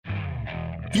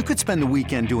You could spend the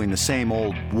weekend doing the same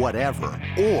old whatever,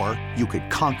 or you could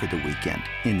conquer the weekend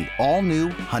in the all-new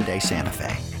Hyundai Santa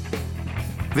Fe.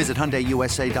 Visit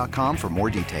HyundaiUSA.com for more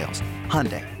details.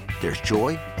 Hyundai, there's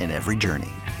joy in every journey.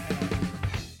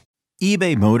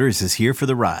 eBay Motors is here for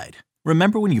the ride.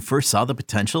 Remember when you first saw the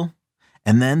potential?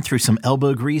 And then through some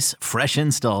elbow grease, fresh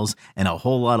installs, and a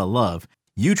whole lot of love,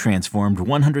 you transformed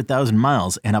 100,000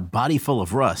 miles and a body full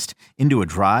of rust into a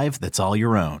drive that's all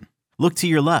your own. Look to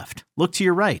your left. Look to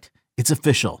your right. It's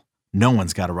official. No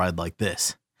one's got a ride like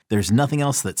this. There's nothing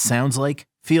else that sounds like,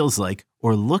 feels like,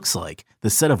 or looks like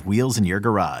the set of wheels in your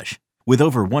garage. With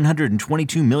over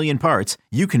 122 million parts,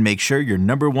 you can make sure your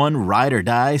number one ride or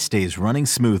die stays running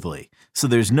smoothly. So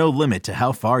there's no limit to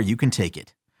how far you can take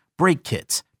it. Brake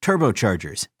kits,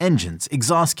 turbochargers, engines,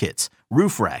 exhaust kits,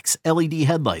 roof racks, LED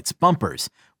headlights,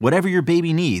 bumpers, whatever your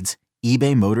baby needs,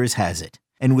 eBay Motors has it.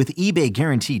 And with eBay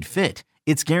Guaranteed Fit,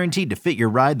 it's guaranteed to fit your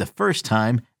ride the first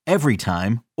time, every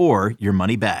time, or your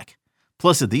money back.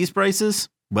 Plus, at these prices,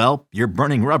 well, you're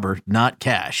burning rubber, not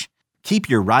cash. Keep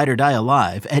your ride or die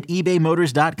alive at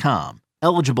ebaymotors.com.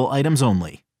 Eligible items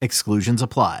only. Exclusions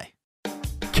apply.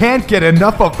 Can't get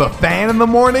enough of the Fan in the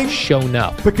morning? Shown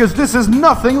up. Because this is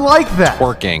nothing like that.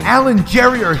 Working. Al and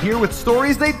Jerry are here with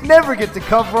stories they'd never get to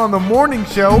cover on the morning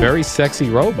show. Very sexy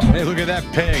robot. Hey, look at that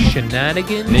pig.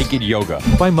 Shenanigans. Naked yoga.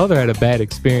 My mother had a bad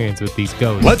experience with these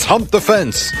ghosts. Let's hump the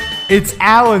fence. It's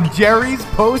Al and Jerry's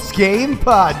post-game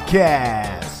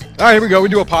podcast. All right, here we go. We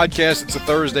do a podcast. It's a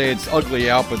Thursday. It's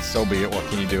ugly out, but so be it. What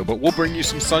can you do? But we'll bring you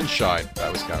some sunshine.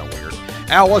 That was kind of weird.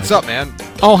 Al, what's up, man?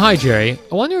 Oh, hi, Jerry.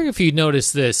 I'm wondering if you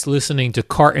noticed this listening to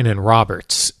Carton and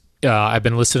Roberts. I've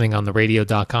been listening on the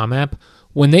radio.com app.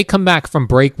 When they come back from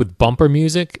break with bumper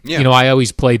music, Yeah. you know, I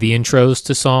always play the intros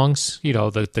to songs, you know,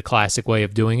 the classic way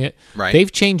of doing it. Right.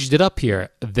 They've changed it up here.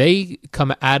 They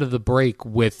come out of the break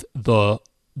with the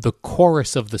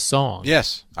chorus of the song.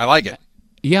 Yes, I like it.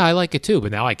 Yeah, I like it too,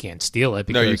 but now I can't steal it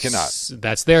because No, you cannot.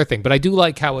 That's their thing. But I do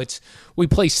like how we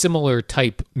play similar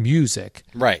type music.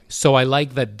 Right. So I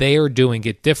like that they're doing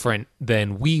it different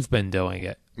than we've been doing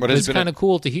it. What has It's been kind of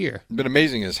cool to hear. Been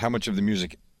amazing is how much of the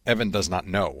music Evan does not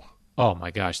know. Oh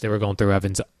my gosh, they were going through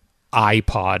Evan's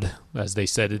iPod, as they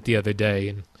said it the other day,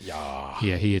 and yeah,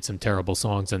 he had some terrible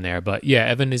songs in there. But yeah,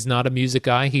 Evan is not a music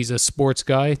guy. He's a sports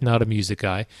guy, not a music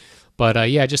guy. But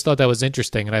yeah, I just thought that was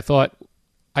interesting, and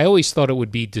I always thought it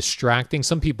would be distracting.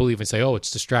 Some people even say, oh,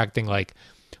 it's distracting, like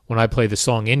when I play the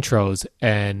song intros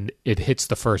and it hits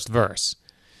the first verse,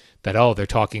 that, oh, they're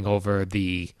talking over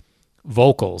the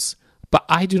vocals. But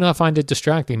I do not find it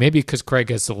distracting. Maybe because Craig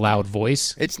has a loud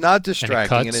voice. It's not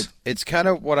distracting, and it's kind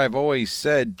of what I've always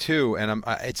said, too, and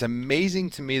it's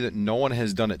amazing to me that no one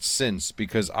has done it since,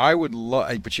 because I would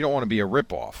love, but you don't want to be a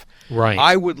ripoff. Right.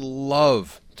 I would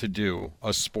love to do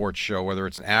a sports show, whether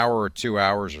it's an hour or 2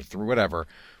 hours or through whatever,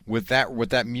 with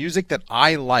that music that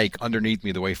I like underneath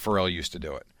me, the way Pharrell used to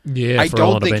do it. Yeah, I Pharrell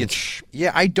don't on a think bench.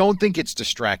 I don't think it's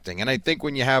distracting. And I think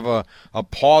when you have a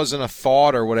pause and a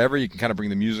thought or whatever, you can kind of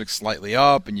bring the music slightly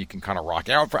up and you can kind of rock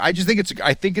out. I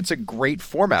think it's a great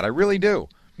format. I really do.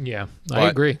 Yeah, I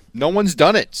But agree. No one's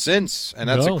done it since, and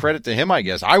that's No. a credit to him, I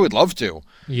guess. I would love to.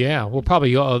 Yeah, well,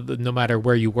 probably no matter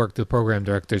where you work, the program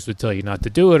directors would tell you not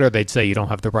to do it, or they'd say you don't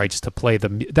have the rights to play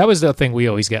them. That was the thing we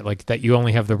always get, like that you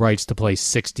only have the rights to play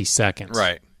 60 seconds.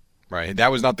 Right.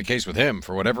 That was not the case with him.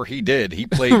 For whatever he did, he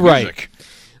played Right. music.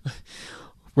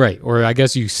 Right, or I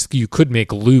guess you could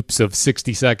make loops of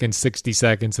 60 seconds,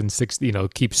 and 60,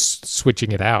 keep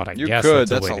switching it out. I You guess could. that's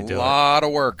That's a way a to do lot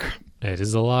of work. it. It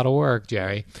is a lot of work,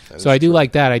 Jerry. So I do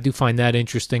like that. I do find that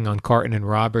interesting on Carton and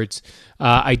Roberts.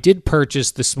 I did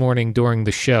purchase this morning during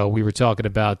the show. We were talking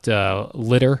about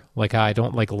litter, like how I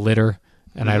don't like litter,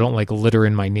 and I don't like litter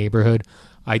in my neighborhood.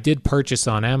 I did purchase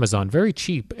on Amazon, very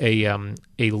cheap, a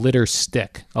litter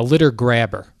stick, a litter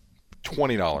grabber.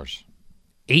 $20.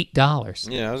 $8.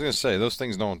 Yeah, I was going to say, those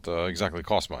things don't exactly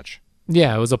cost much.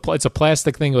 Yeah, it's a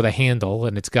plastic thing with a handle,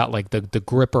 and it's got like the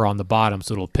gripper on the bottom,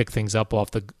 so it'll pick things up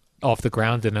off the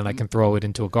ground, and then I can throw it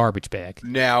into a garbage bag.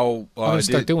 Now, I'm going to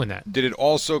start doing that. Did it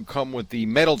also come with the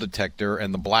metal detector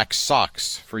and the black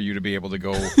socks for you to be able to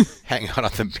go hang out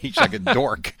on the beach like a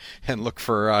dork and look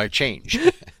for change?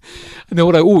 You know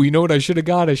what I should have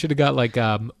got? I should have got like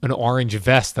an orange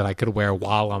vest that I could wear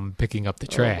while I'm picking up the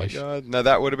trash. Oh my God! Now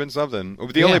that would have been something.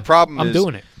 The only problem I'm is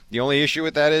doing it. The only issue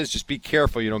with that is just be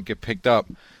careful you don't get picked up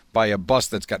by a bus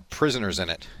that's got prisoners in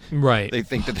it. Right. They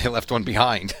think that they left one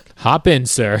behind. Hop in,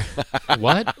 sir.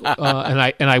 What?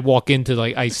 And I walk into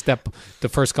I step the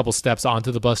first couple steps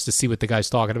onto the bus to see what the guy's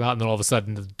talking about, and then all of a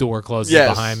sudden the door closes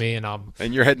Yes. behind me, and I'm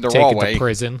And you're heading to taken Rawway. to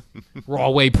prison,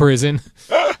 Rawway prison.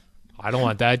 I don't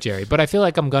want that, Jerry. But I feel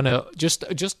like I'm gonna just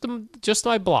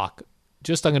my block.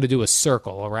 I'm gonna do a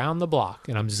circle around the block,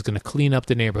 and I'm just gonna clean up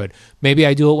the neighborhood. Maybe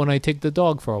I do it when I take the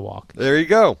dog for a walk. There you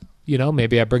go.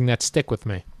 Maybe I bring that stick with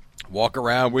me. Walk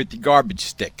around with the garbage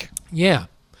stick. Yeah.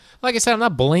 Like I said, I'm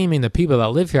not blaming the people that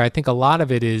live here. I think a lot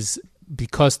of it is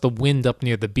because the wind up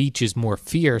near the beach is more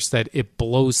fierce that it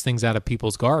blows things out of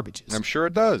people's garbages. I'm sure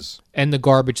it does. And the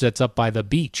garbage that's up by the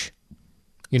beach.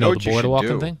 The boardwalk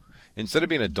and thing. Instead of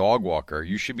being a dog walker,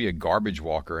 you should be a garbage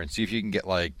walker and see if you can get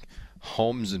like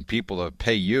homes and people to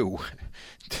pay you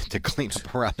to clean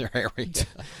up around their area.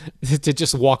 To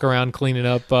just walk around cleaning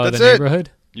up the That's neighborhood.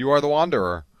 You are the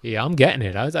wanderer. Yeah, I'm getting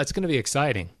it. That's going to be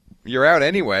exciting. You're out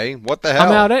anyway. What the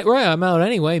hell? I'm out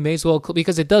anyway. May as well,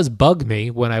 because it does bug me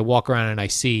when I walk around and I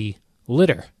see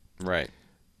litter. Right.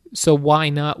 So why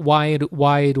not? Why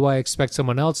do I expect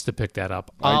someone else to pick that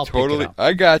up? I'll pick it up.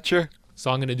 I got you.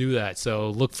 So I'm going to do that. So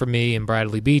look for me in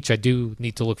Bradley Beach. I do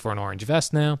need to look for an orange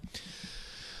vest now.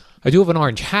 I do have an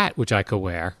orange hat, which I could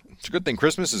wear. It's a good thing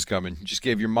Christmas is coming. You just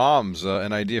gave your moms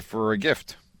an idea for a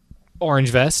gift.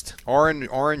 Orange vest.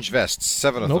 Orange vests,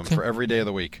 7 of them for every day of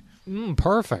the week.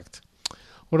 Perfect.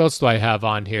 What else do I have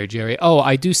on here, Jerry? Oh,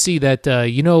 I do see that, I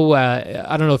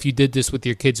don't know if you did this with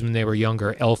your kids when they were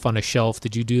younger, Elf on a Shelf.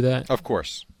 Did you do that? Of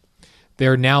course.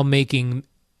 They're now making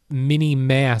mini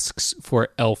masks for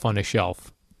Elf on a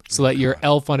Shelf so that your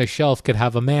Elf on a Shelf could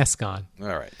have a mask on. All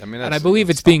right. I mean, and I believe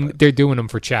they're doing them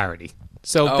for charity.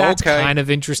 So that's kind of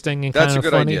interesting and kind of funny. That's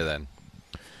a good idea then.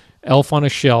 Elf on a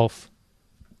Shelf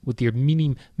with your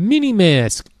mini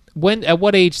mask. At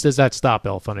what age does that stop,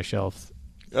 Elf on a Shelf?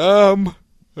 I'm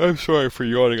sorry for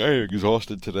yawning. I am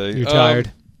exhausted today. You're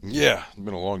tired? Yeah, it's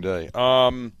been a long day.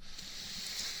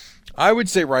 I would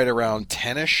say right around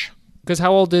 10-ish. Because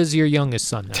how old is your youngest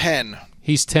son now? 10.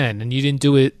 He's 10, and you didn't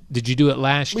do it. Did you do it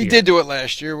last year? We did do it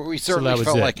last year, but we certainly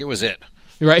felt like it was it.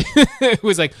 Right? It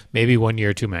was like maybe 1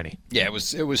 year too many. Yeah, it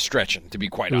was stretching, to be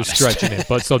quite honest. It was stretching it,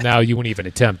 but so now you wouldn't even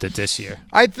attempt it this year.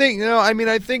 I think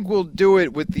I think we'll do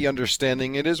it with the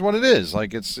understanding it is what it is.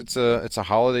 Like it's a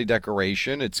holiday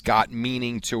decoration. It's got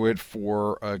meaning to it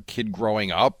for a kid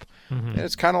growing up. Mm-hmm. And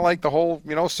it's kind of like the whole,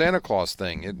 Santa Claus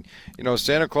thing.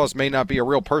 Santa Claus may not be a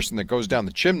real person that goes down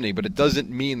the chimney, but it doesn't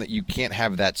mean that you can't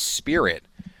have that spirit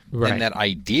and that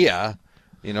idea.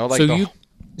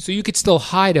 So you could still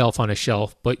hide Elf on a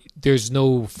Shelf, but there's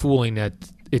no fooling that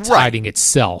it's hiding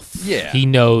itself. Yeah. He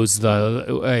knows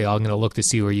hey, I'm going to look to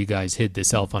see where you guys hid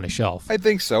this Elf on a Shelf. I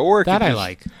think so. Or I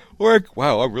like.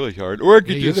 Wow, I'm really tired. Or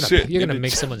you're going to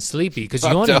make someone sleepy because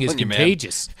yawning is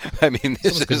contagious. I mean,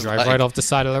 this is drive right off the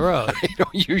side of the road. I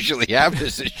don't usually have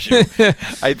this issue.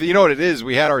 You know what it is?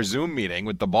 We had our Zoom meeting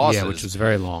with the bosses. Yeah, which was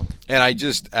very long. And I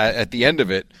just, at the end of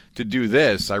it, to do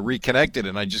this, I reconnected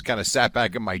and I just kind of sat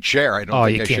back in my chair. I don't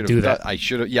think I should have. I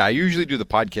should have. Yeah, I usually do the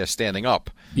podcast standing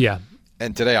up. Yeah.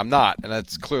 And today I'm not, and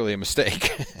that's clearly a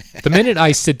mistake. The minute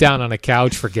I sit down on a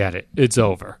couch, forget it. It's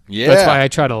over. Yeah. That's why I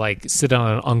try to sit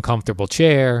on an uncomfortable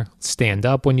chair, stand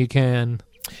up when you can.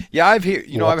 Yeah, I've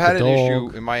had an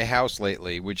issue in my house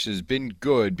lately, which has been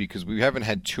good because we haven't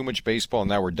had too much baseball, and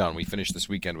now we're done. We finished this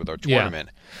weekend with our tournament.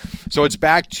 Yeah. So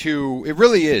it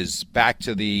really is back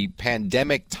to the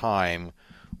pandemic time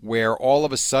where all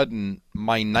of a sudden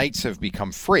my nights have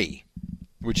become free.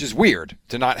 Which is weird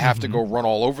to not have to go run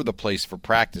all over the place for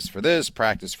practice for this,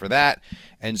 practice for that.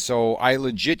 And so I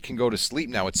legit can go to sleep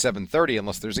now at 7:30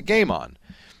 unless there's a game on.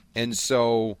 And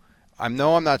so I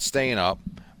know I'm not staying up,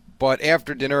 but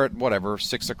after dinner at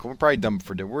 6 o'clock, we're probably done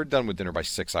for dinner. We're done with dinner by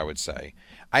 6, I would say.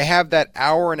 I have that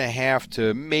hour and a half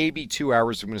to maybe 2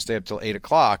 hours. I'm going to stay up till 8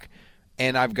 o'clock.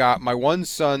 And I've got my one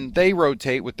son, they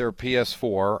rotate with their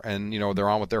PS4 and, they're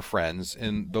on with their friends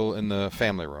in the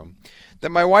family room.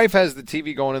 Then my wife has the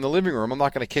TV going in the living room. I'm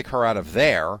not going to kick her out of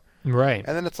there. Right.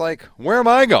 And then it's like, where am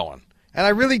I going? And I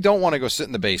really don't want to go sit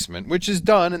in the basement, which is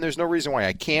done, and there's no reason why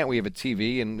I can't. We have a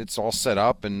TV, and it's all set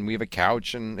up, and we have a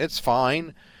couch, and it's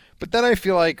fine. But then I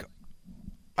feel like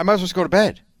I might as well just go to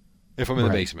bed if I'm in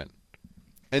the basement.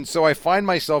 And so I find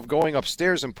myself going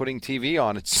upstairs and putting TV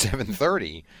on at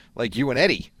 7:30, like you and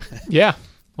Eddie. Yeah.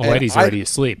 Well, Eddie's already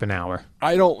asleep an hour.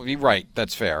 Right,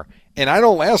 that's fair. And I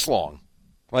don't last long.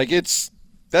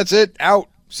 That's it, out,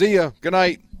 see ya, good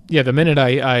night. Yeah, the minute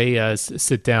I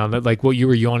sit down, like what you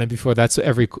were yawning before, that's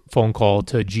every phone call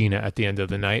to Gina at the end of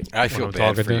the night. I feel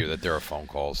bad for you that there are phone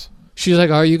calls. She's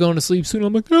like, are you going to sleep soon?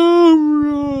 I'm like,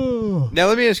 oh. Now,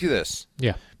 let me ask you this.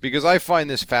 Yeah. Because I find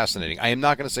this fascinating. I am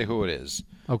not going to say who it is.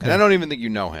 Okay. And I don't even think you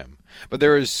know him. But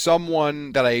there is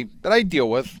someone that I deal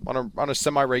with on a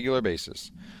semi-regular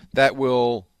basis that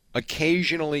will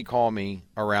occasionally call me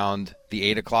around the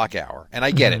 8 o'clock hour. And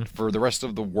I get it. For the rest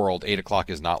of the world, 8 o'clock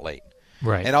is not late.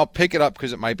 Right. And I'll pick it up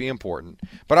because it might be important.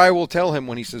 But I will tell him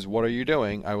when he says, "What are you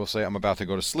doing?" I will say, "I'm about to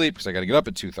go to sleep because I got to get up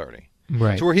at 2:30."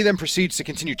 Right. To where he then proceeds to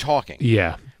continue talking.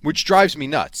 Yeah. Which drives me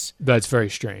nuts. That's very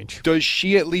strange. Does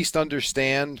she at least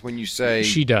understand when you say...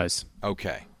 She does.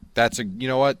 Okay. You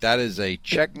know what? That is a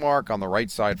check mark on the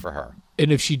right side for her. And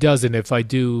if she doesn't,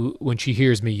 when she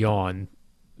hears me yawn,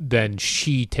 then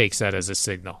she takes that as a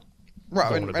signal.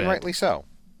 Right, and rightly so.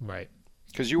 Right.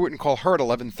 Because you wouldn't call her at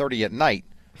 11:30 at night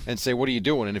and say, "What are you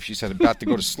doing?" And if she said, "About to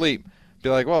go to sleep," be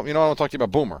like, "Well, I want to talk to you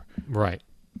about Boomer." Right.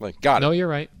 Like, got it. No, you're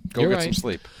right. Go get some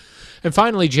sleep. And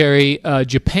finally, Jerry,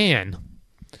 Japan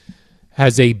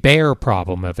has a bear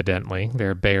problem, evidently. There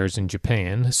are bears in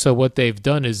Japan. So what they've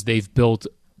done is they've built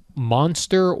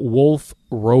monster wolf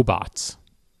robots.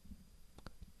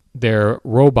 They're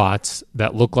robots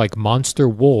that look like monster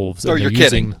wolves. Oh, you're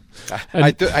kidding.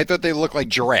 I thought they looked like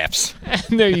giraffes.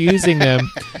 And they're using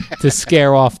them to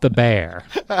scare off the bear.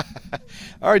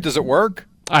 All right, does it work?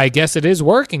 I guess it is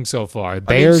working so far.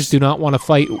 Bears do not want to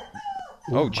fight.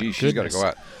 Oh, geez, she's got to go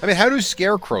out. I mean, how do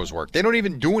scarecrows work? They don't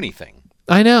even do anything.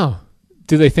 I know.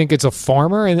 Do they think it's a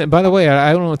farmer? And by the way,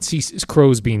 I don't see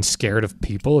crows being scared of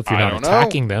people if you're not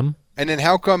attacking them. And then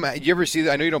how come, you ever see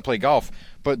that? I know you don't play golf,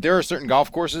 but there are certain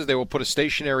golf courses, they will put a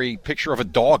stationary picture of a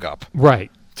dog up.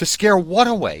 Right. To scare what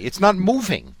away? It's not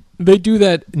moving. They do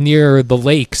that near the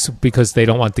lakes because they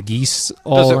don't want the geese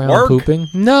all around pooping.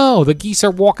 No, the geese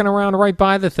are walking around right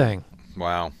by the thing.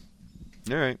 Wow.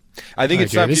 All right. I think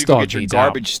it's time for you to go get your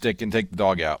garbage stick and take the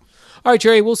dog out. All right,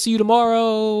 Jerry, we'll see you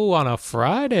tomorrow on a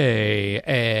Friday,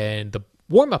 and the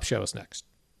warm-up show is next.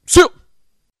 See you.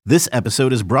 This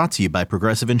episode is brought to you by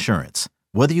Progressive Insurance.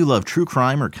 Whether you love true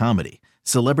crime or comedy,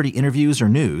 celebrity interviews or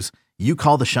news, you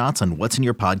call the shots on what's in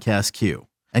your podcast queue.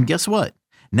 And guess what?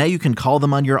 Now you can call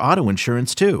them on your auto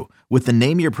insurance too with the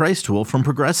Name Your Price tool from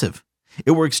Progressive.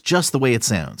 It works just the way it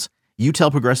sounds. You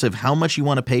tell Progressive how much you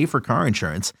want to pay for car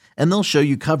insurance, and they'll show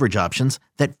you coverage options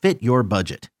that fit your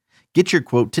budget. Get your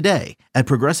quote today at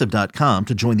Progressive.com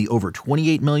to join the over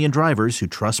 28 million drivers who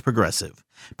trust Progressive.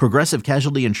 Progressive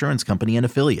Casualty Insurance Company and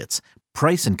Affiliates.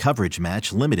 Price and coverage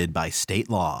match limited by state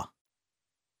law.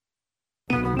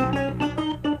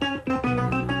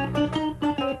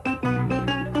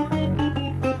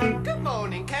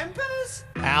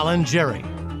 Alan Jerry.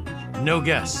 No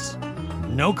guests,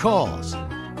 no calls,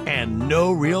 and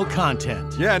no real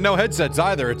content. Yeah, no headsets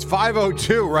either. It's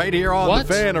 5:02 right here on The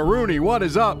Fan. Rooney, what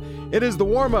is up? It is the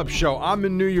warm-up show. I'm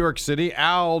in New York City.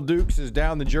 Al Dukes is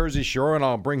down the Jersey Shore, and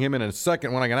I'll bring him in a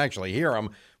second when I can actually hear him,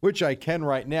 which I can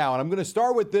right now. And I'm going to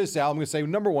start with this, Al. I'm going to say,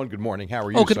 number one, good morning. How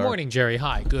are you, Oh, good sir? morning, Jerry.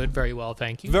 Hi. Good. Very well.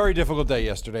 Thank you. Very difficult day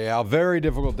yesterday, Al. Very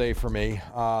difficult day for me.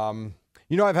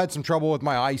 I've had some trouble with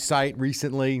my eyesight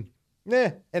recently.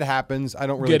 It happens. I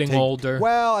don't really Getting older.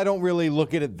 Well, I don't really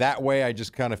look at it that way. I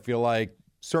just kind of feel like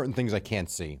certain things I can't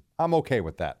see. I'm okay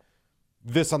with that.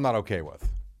 This I'm not okay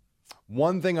with.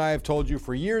 One thing I have told you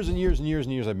for years and years and years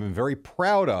and years I've been very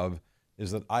proud of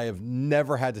is that I have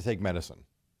never had to take medicine.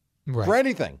 Right. For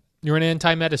anything. You're an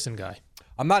anti-medicine guy.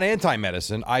 I'm not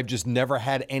anti-medicine. I've just never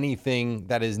had anything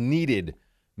that is needed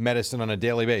medicine on a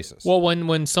daily basis. Well,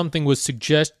 when something was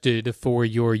suggested for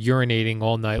your urinating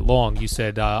all night long, you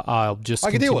said, I'll just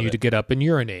continue to get up and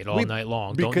urinate all night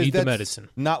long. Don't need the medicine.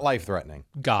 Not life-threatening.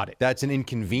 Got it. That's an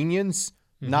inconvenience,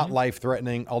 not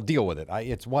life-threatening. I'll deal with it.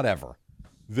 It's whatever.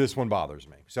 This one bothers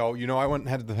me. So, I went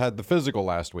and had the physical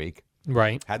last week.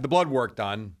 Right. Had the blood work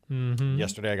done. Mm-hmm.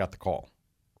 Yesterday I got the call.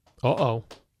 Uh-oh.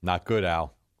 Not good,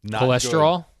 Al. Not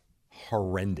cholesterol? Good.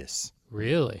 Horrendous.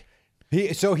 Really?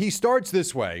 So he starts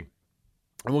this way,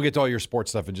 and we'll get to all your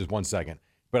sports stuff in just 1 second,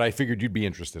 but I figured you'd be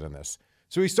interested in this.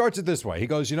 So he starts it this way. He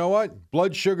goes, you know what?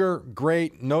 Blood sugar,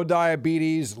 great. No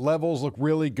diabetes. Levels look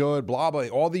really good. Blah, blah.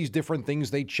 All these different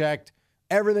things they checked.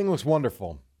 Everything looks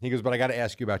wonderful. He goes, but I got to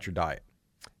ask you about your diet.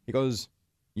 He goes,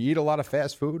 you eat a lot of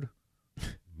fast food?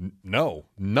 No,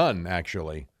 none,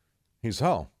 actually. He's,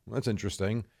 oh, that's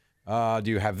interesting. Do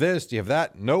you have this? Do you have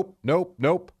that? Nope.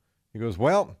 He goes,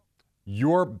 well,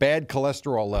 your bad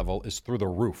cholesterol level is through the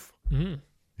roof. Mm-hmm.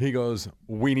 He goes,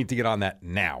 we need to get on that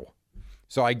now.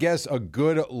 So I guess a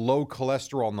good low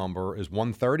cholesterol number is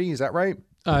 130. Is that right?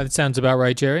 That sounds about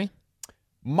right, Jerry.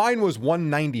 Mine was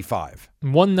 195.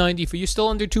 190 for you, still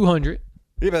under 200.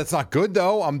 Yeah, but that's not good,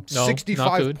 though. I'm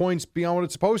 65 points beyond what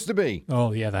it's supposed to be.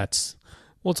 Oh, yeah, that's...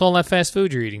 Well, it's all that fast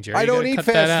food you're eating, Jerry. I don't eat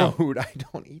fast food. I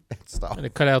don't eat that stuff. And to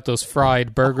cut out those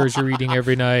fried burgers you're eating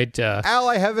every night. Al,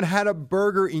 I haven't had a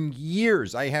burger in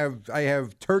years. I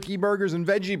have turkey burgers and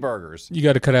veggie burgers. You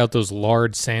got to cut out those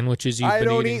lard sandwiches you've been eating.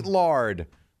 I don't eat lard.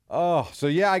 Oh, so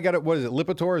yeah, I got it. What is it?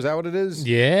 Lipitor? Is that what it is?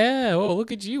 Yeah. Oh,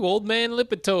 look at you, old man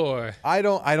Lipitor. I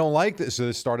don't like this. So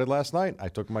this started last night. I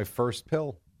took my first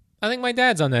pill. I think my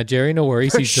dad's on that, Jerry. No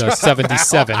worries. He's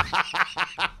 77.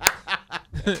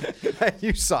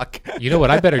 You suck. You know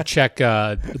what? I better check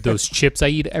those chips I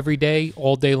eat every day,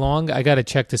 all day long. I got to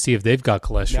check to see if they've got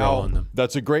cholesterol in them.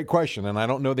 That's a great question, and I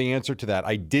don't know the answer to that.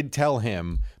 I did tell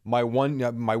him my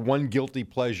one guilty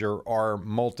pleasure are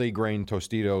multi-grain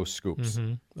Tostito scoops.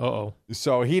 Mm-hmm. Uh-oh.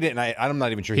 So he didn't. I'm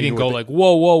not even sure. He didn't go like,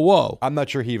 whoa, whoa, whoa. I'm not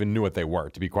sure he even knew what they were,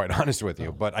 to be quite honest with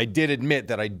you. But I did admit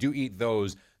that I do eat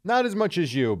those. Not as much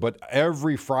as you, but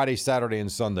every Friday, Saturday,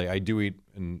 and Sunday, I do eat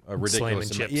a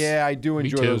ridiculous amount. Chips. Yeah, I do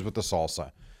enjoy those with the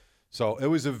salsa. So it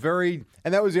was and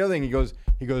that was the other thing. He goes,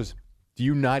 do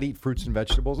you not eat fruits and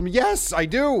vegetables? I mean, yes, I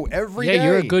do every day. Yeah,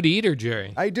 you're a good eater,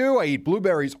 Jerry. I do. I eat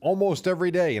blueberries almost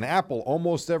every day, an apple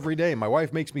almost every day. My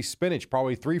wife makes me spinach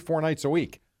probably 3-4 nights a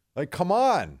week. Like, come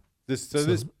on. This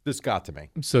got to me.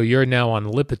 So you're now on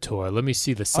Lipitor. Let me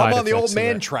see the side effects. I'm on the old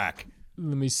man track.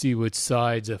 Let me see what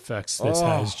side effects this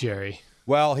has, Jerry.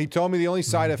 Well, he told me the only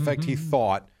side effect he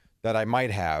thought that I might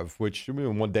have, which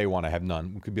one day want to have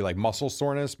none, could be like muscle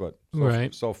soreness, but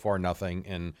so far nothing.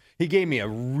 And he gave me a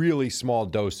really small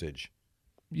dosage.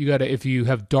 You got to, if you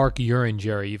have dark urine,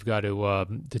 Jerry, you've got to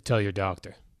tell your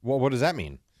doctor. Well, what does that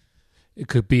mean? It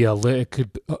could be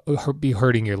be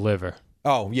hurting your liver.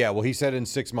 Oh yeah, well he said in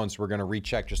 6 months we're going to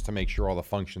recheck just to make sure all the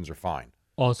functions are fine.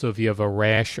 Also, if you have a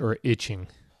rash or itching.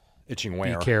 Itching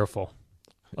where? Be careful,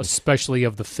 especially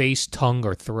of the face, tongue,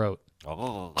 or throat.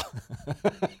 Oh,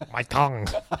 my tongue.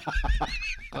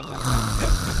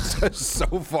 So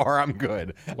far, I'm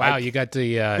good. Wow, you got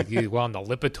the you on the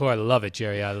Lipitor. I love it,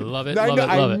 Jerry. I love it.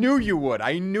 I knew you would.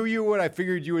 I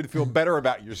figured you would feel better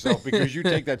about yourself because you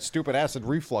take that stupid acid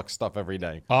reflux stuff every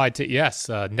day. Oh, yes,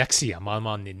 Nexium. I'm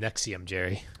on the Nexium,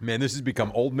 Jerry. Man, this has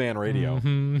become old man radio.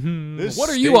 Mm-hmm. What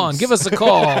are you on? Give us a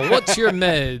call. What's your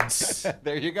meds?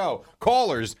 There you go.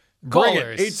 Callers.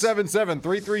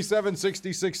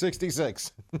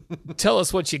 877-337-6666. Tell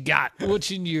us what you got.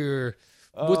 What's in your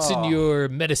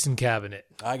medicine cabinet?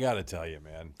 I got to tell you,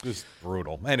 man. Just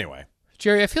brutal. Anyway.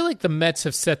 Jerry, I feel like the Mets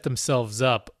have set themselves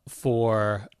up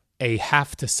for a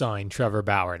have to sign Trevor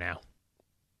Bauer now.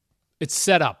 It's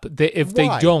set up. If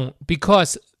they don't,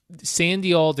 because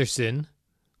Sandy Alderson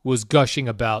was gushing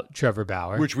about Trevor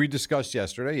Bauer. Which we discussed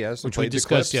yesterday, yes. Which we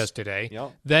discussed yesterday.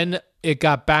 Yep. Then it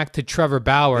got back to Trevor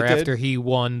Bauer after he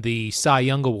won the Cy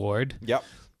Young Award. Yep.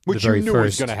 Which you knew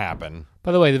was going to happen.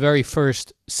 By the way, the very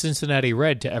first Cincinnati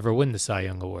Red to ever win the Cy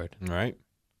Young Award. Right.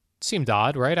 Seemed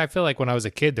odd, right? I feel like when I was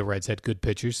a kid, the Reds had good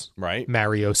pitchers. Right.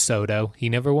 Mario Soto. He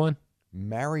never won?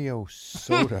 Mario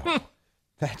Soto.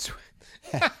 That's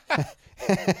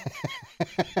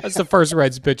the first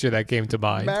Reds pitcher that came to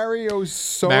mind. Mario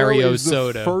Soto is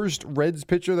the first Reds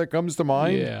pitcher that comes to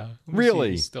mind? Yeah. Really?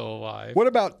 He's still alive. What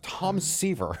about Tom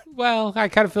Seaver? Well, I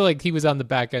kind of feel like he was on the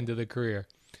back end of the career.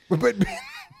 But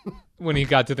when he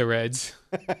got to the Reds.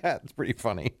 That's pretty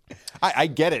funny. I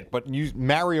get it, but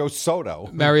Mario Soto.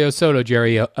 Mario Soto,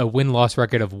 Jerry, a win-loss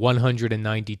record of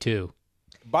 192.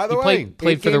 By the way,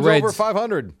 played for the Reds over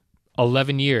 500.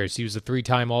 11 years. He was a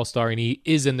 3-time All-Star, and he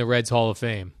is in the Reds Hall of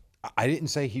Fame. I didn't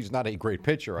say he's not a great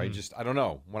pitcher. I don't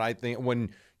know. When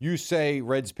you say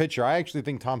Reds pitcher, I actually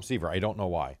think Tom Seaver. I don't know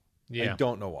why. Yeah. I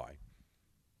don't know why.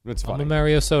 It's funny. I'm a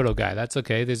Mario Soto guy. That's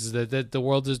okay. This is the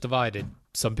world is divided.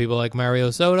 Some people like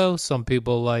Mario Soto. Some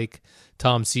people like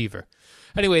Tom Seaver.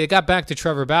 Anyway, it got back to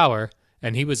Trevor Bauer,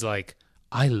 and he was like,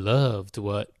 I loved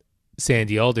what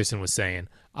Sandy Alderson was saying.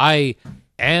 I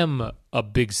am a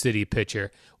big city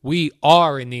pitcher. We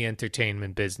are in the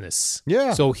entertainment business.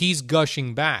 Yeah. So he's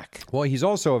gushing back. Well, he's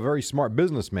also a very smart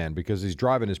businessman because he's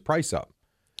driving his price up.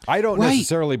 I don't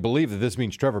necessarily believe that this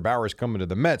means Trevor Bauer is coming to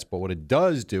the Mets, but what it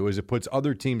does do is it puts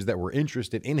other teams that were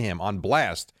interested in him on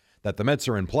blast that the Mets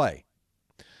are in play.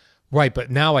 Right, but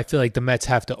now I feel like the Mets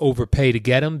have to overpay to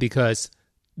get him because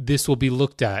this will be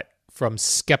looked at from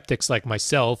skeptics like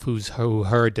myself who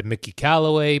heard the Mickey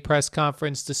Callaway press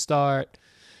conference to start,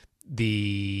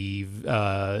 the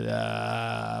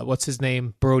what's his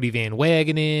name, Brody Van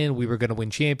Wagenen. We were going to win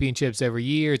championships every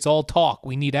year. It's all talk.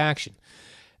 We need action.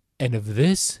 And if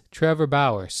this Trevor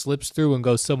Bauer slips through and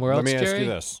goes somewhere else, let me ask Jerry, you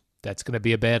this: that's going to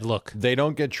be a bad look. They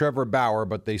don't get Trevor Bauer,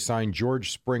 but they sign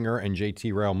George Springer and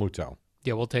JT Realmuto.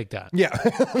 Yeah, we'll take that. Yeah,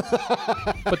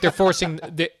 but they're forcing.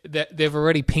 They've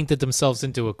already painted themselves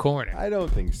into a corner. I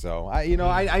don't think so. I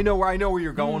know where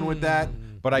you're going with that.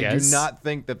 But I do not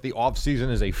think that the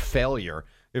offseason is a failure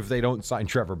if they don't sign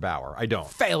Trevor Bauer. I don't.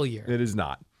 Failure. It is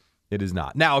not. It is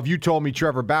not. Now, if you told me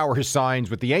Trevor Bauer signs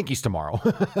with the Yankees tomorrow,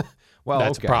 well,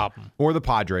 that's okay. a problem. Or the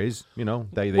Padres, they when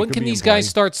could can be these in play. guys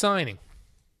start signing?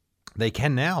 They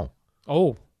can now.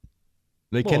 Oh,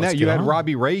 They Well, can now. let's You get had on.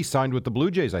 Robbie Ray signed with the Blue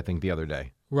Jays, I think, the other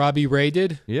day. Robbie Ray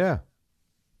did. Yeah.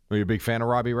 Are you a big fan of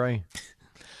Robbie Ray?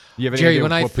 You have any Jerry, idea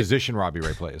when I what position Robbie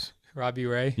Ray plays? Robbie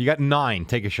Ray. You got 9.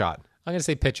 Take a shot. I'm gonna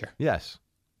say pitcher. Yes.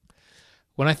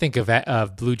 When I think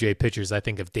of Blue Jay pitchers, I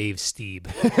think of Dave Stieb.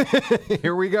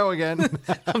 Here we go again.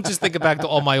 I'm just thinking back to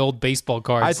all my old baseball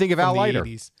cards. I think of from Al the Leiter.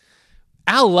 80s.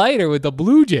 Al Leiter with the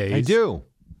Blue Jays. I do.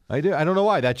 I don't know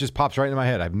why. That just pops right in my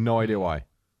head. I have no idea why.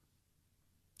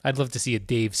 I'd love to see a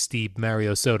Dave Stieb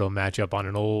Mario Soto matchup on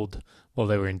an old. Well,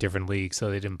 they were in different leagues,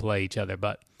 so they didn't play each other,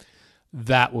 but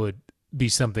that would be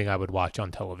something I would watch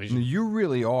on television. You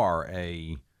really are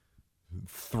a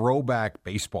throwback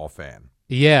baseball fan.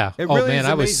 Yeah. It Oh really man, is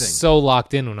I was amazing. so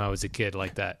locked in when I was a kid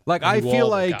like that. Like, Knew I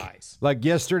feel all the guys. like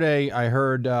yesterday I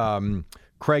heard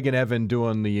Craig and Evan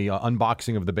doing the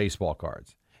unboxing of the baseball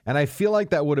cards. And I feel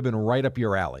like that would have been right up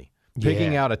your alley.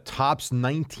 Picking Yeah. out a Topps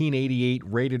 1988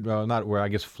 rated, not where I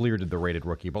guess Fleer did the rated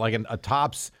rookie, but like a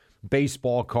Topps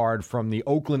baseball card from the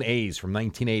Oakland A's from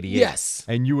 1988. Yes.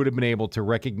 And you would have been able to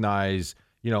recognize,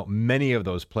 many of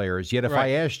those players. Yet if I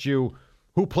Right. asked you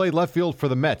who played left field for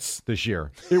the Mets this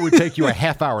year, it would take you a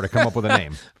half hour to come up with a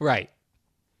name. Right.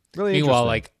 Really Meanwhile, interesting.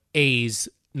 like A's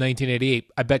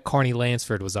 1988, I bet Carney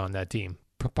Lansford was on that team.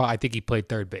 I think he played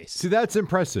third base. See, that's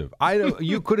impressive.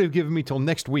 You could have given me till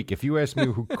next week. If you asked me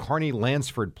who Carney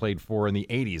Lansford played for in the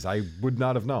 80s, I would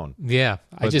not have known. Yeah,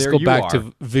 I But just there go you back are.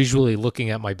 to visually looking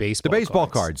at my The baseball baseball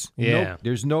cards. Yeah.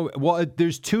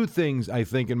 There's two things I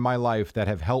think in my life that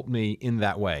have helped me in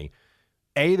that way.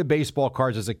 A, the baseball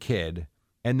cards as a kid,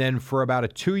 and then for about a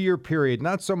 2-year period,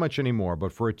 not so much anymore,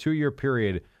 but for a 2-year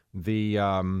period, the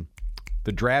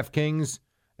DraftKings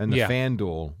and the Yeah.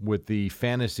 FanDuel with the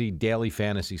daily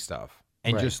fantasy stuff.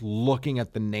 And Right. just looking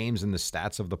at the names and the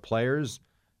stats of the players,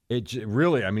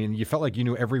 really, you felt like you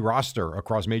knew every roster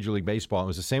across Major League Baseball. It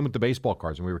was the same with the baseball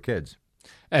cards when we were kids.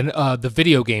 And the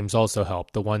video games also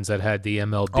helped. The ones that had the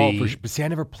MLB Oh, for sure. But see, I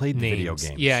never played the names. video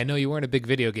games. Yeah, I know you weren't a big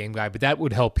video game guy, but that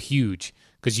would help huge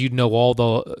because you'd know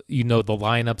the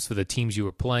lineups for the teams you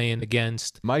were playing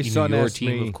against. My You knew son your asked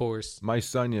team, me, of course. My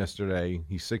son yesterday,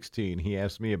 he's 16. He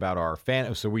asked me about our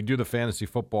so we do the fantasy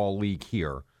football league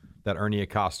here that Ernie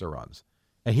Acosta runs,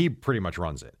 and he pretty much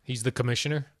runs it. He's the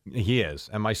commissioner. He is,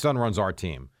 and my son runs our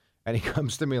team. And he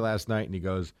comes to me last night and he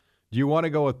goes, "Do you want to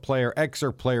go with player X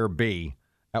or player B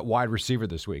at wide receiver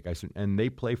this week?" I said, "And they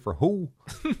play for who?"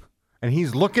 And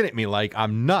he's looking at me like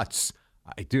I'm nuts.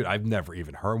 Dude, I've never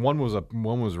even heard. One was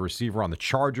a receiver on the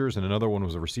Chargers, and another one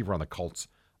was a receiver on the Colts.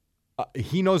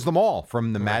 He knows them all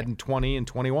from the Madden 20 and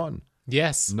 21.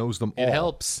 Yes. Knows them all. It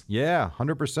helps. Yeah,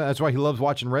 100%. That's why he loves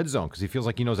watching Red Zone, because he feels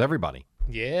like he knows everybody.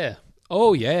 Yeah.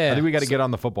 Oh, yeah. I think we got to get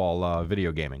on the football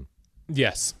video gaming.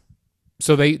 Yes.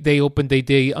 So they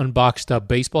unboxed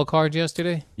baseball cards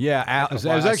yesterday? Yeah, it was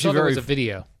I actually saw there very was a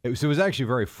video. It was actually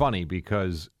very funny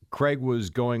because Craig was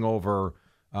going over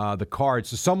the cards.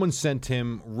 So someone sent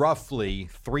him roughly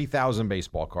 3,000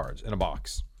 baseball cards in a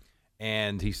box.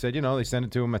 And he said, they sent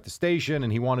it to him at the station,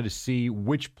 and he wanted to see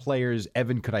which players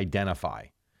Evan could identify.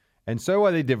 And so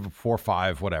they did 4 or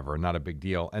 5, whatever, not a big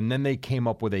deal. And then they came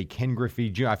up with a Ken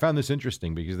Griffey Jr. I found this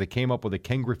interesting because they came up with a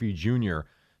Ken Griffey Jr.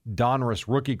 Donruss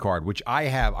rookie card, which I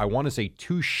have, I want to say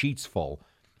 2 sheets full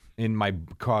in my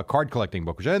card collecting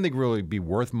book, which I didn't think really be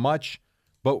worth much,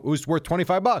 but it was worth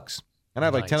 $25. And I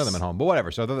have like 10 of them at home, but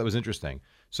whatever. So I thought that was interesting.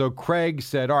 So Craig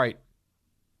said, all right,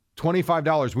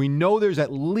 $25. We know there's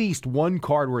at least one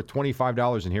card worth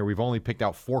 $25 in here. We've only picked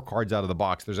out 4 cards out of the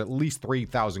box. There's at least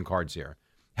 3,000 cards here.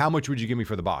 How much would you give me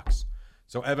for the box?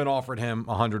 So Evan offered him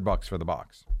 $100 for the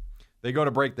box. They go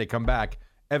to break. They come back.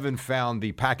 Evan found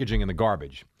the packaging in the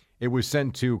garbage. It was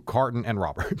sent to Carton and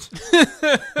Roberts.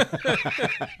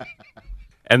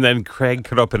 And then Craig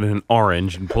cut open an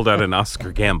orange and pulled out an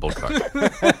Oscar Gamble card.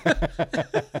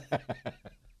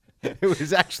 It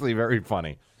was actually very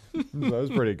funny. That was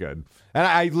pretty good. And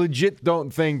I legit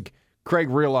don't think Craig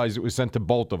realized it was sent to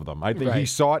both of them. I think he Right.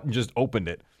 saw it and just opened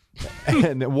it.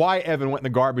 And why Evan went in the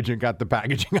garbage and got the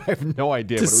packaging, I have no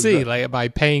idea. To but it was see, like, by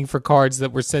paying for cards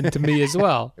that were sent to me as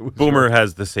well. Boomer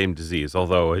has the same disease,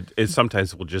 although it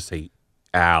sometimes will just say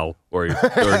Al or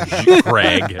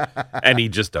Craig, and he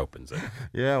just opens it.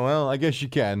 Yeah, well, I guess you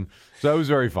can. So it was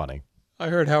very funny. I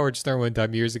heard Howard Stern one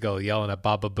time years ago yelling at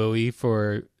Baba Booey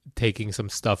for taking some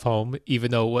stuff home,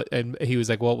 even though and he was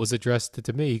like, well, it was addressed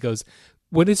to me. He goes,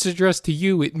 when it's addressed to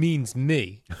you, it means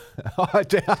me.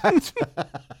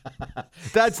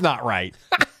 That's not right.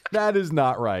 That is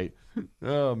not right.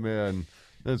 Oh, man.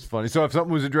 That's funny. So if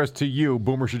something was addressed to you,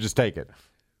 Boomer should just take it.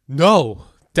 No,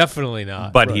 definitely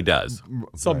not. But he does.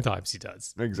 Sometimes he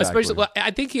does. Exactly. Especially, well,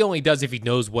 I think he only does if he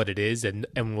knows what it is and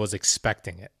was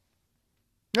expecting it.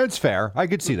 That's fair. I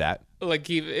could see that. Like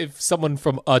if someone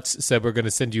from Utz said we're going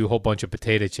to send you a whole bunch of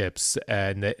potato chips,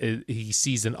 and he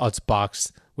sees an Utz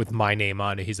box with my name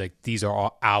on it, he's like, "These are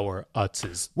all our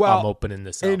Utz's. Well, I'm opening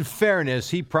this up." In fairness,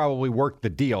 he probably worked the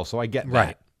deal, so I get that.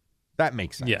 Right. That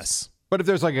makes sense. Yes. But if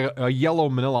there's like a yellow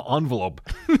manila envelope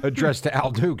addressed to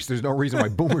Al Dukes, there's no reason why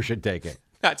Boomer should take it.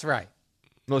 That's right.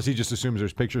 Unless he just assumes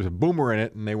there's pictures of Boomer in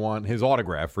it and they want his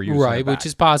autograph for you. Right, which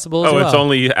is possible as well. It's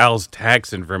only Al's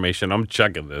tax information. I'm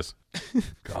chucking this.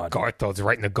 God, Garth's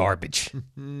right in the garbage.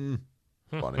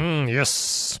 Funny.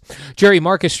 Yes. Jerry,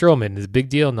 Marcus Stroman is a big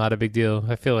deal, not a big deal.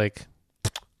 I feel like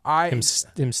him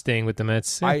staying with the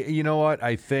Mets. You know what?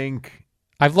 I think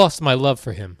I've lost my love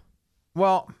for him.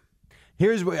 Well,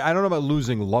 here's what I don't know about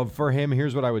losing love for him.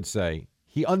 Here's what I would say.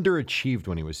 He underachieved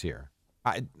when he was here.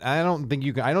 I don't think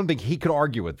you can. I don't think he could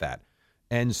argue with that.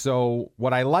 And so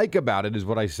what I like about it is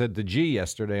what I said to G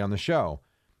yesterday on the show.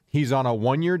 He's on a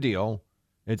 1-year deal.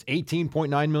 It's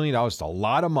 $18.9 million. It's a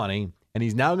lot of money. And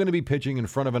he's now going to be pitching in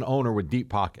front of an owner with deep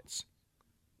pockets.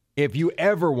 If you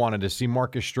ever wanted to see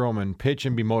Marcus Stroman pitch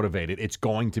and be motivated, it's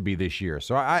going to be this year.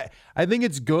 So I think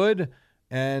it's good.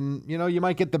 And, you know, you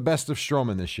might get the best of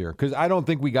Stroman this year because I don't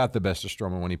think we got the best of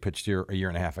Stroman when he pitched here a year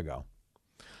and a half ago.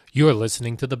 You're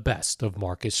listening to the best of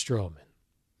Marcus Stroman.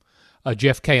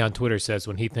 Jeff K on Twitter says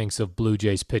when he thinks of Blue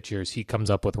Jays pitchers, he comes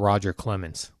up with Roger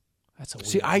Clemens. That's a weird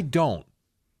See, I don't.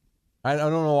 I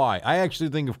don't know why. I actually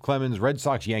think of Clemens, Red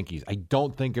Sox, Yankees. I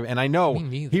don't think of, and I know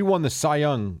he won the Cy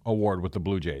Young Award with the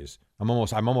Blue Jays. I'm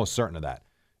almost certain of that.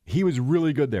 He was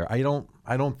really good there. I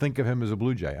don't think of him as a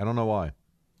Blue Jay. I don't know why.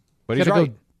 But he's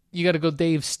right. You got to go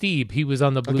Dave Stieb. He was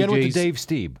on the Blue Jays. Again with the Dave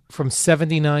Stieb. From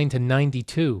 79 to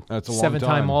 92. That's a long time.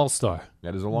 7-time All-Star.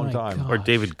 That is a long time. Gosh. Or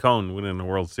David Cohn winning the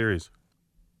World Series.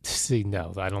 See,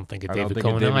 no, I don't think of David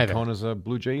Cohn either. David Cohn is a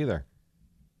Blue Jay either.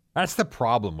 That's the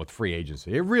problem with free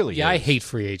agency. It really is. Yeah, I hate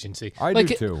free agency. I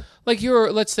do too. Like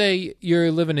let's say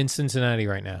you're living in Cincinnati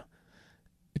right now.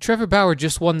 Trevor Bauer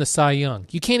just won the Cy Young.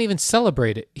 You can't even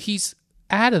celebrate it. He's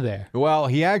out of there. Well,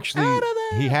 he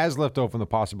has left open the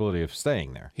possibility of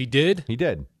staying there. He did? He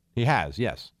did. He has,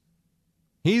 yes.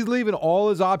 He's leaving all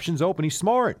his options open. He's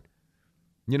smart.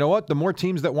 You know what? The more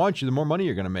teams that want you, the more money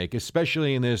you're going to make,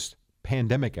 especially in this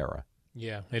pandemic era.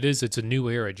 Yeah, it is. It's a new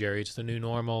era, Jerry. It's the new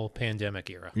normal pandemic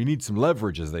era. You need some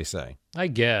leverage, as they say. I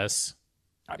guess.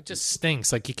 It just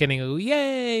stinks. Like you can't even go,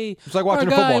 yay! It's like watching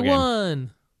a football game.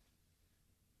 Won.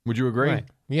 Would you agree? Right.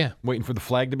 Yeah. Waiting for the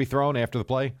flag to be thrown after the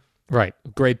play? Right.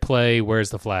 Great play.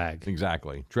 Where's the flag?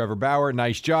 Exactly. Trevor Bauer,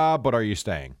 nice job, but are you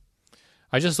staying?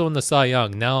 I just won the Cy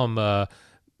Young. Now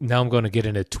I'm going to get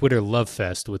in a Twitter love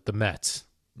fest with the Mets.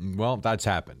 Well, that's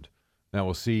happened. Now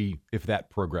we'll see if that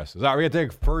progresses. All right, we're going to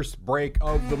take first break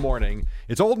of the morning.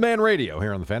 It's Old Man Radio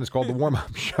here on the Fan. It's called The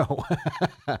Warm-Up Show.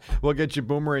 We'll get you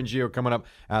Boomer and Gio coming up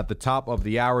at the top of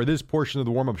the hour. This portion of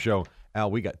the Warm-Up Show, Al,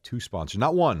 we got 2 sponsors.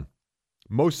 Not one.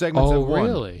 Most segments have one.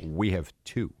 Really? We have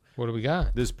 2. What do we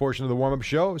got? This portion of the Warm-Up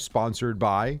Show is sponsored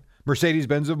by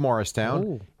Mercedes-Benz of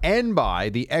Morristown and by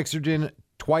the Exergen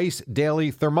Twice Daily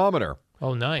Thermometer.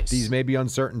 Oh, nice. These may be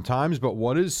uncertain times, but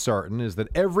what is certain is that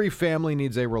every family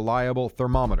needs a reliable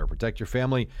thermometer. Protect your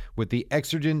family with the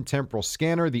Exergen Temporal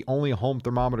Scanner, the only home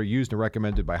thermometer used and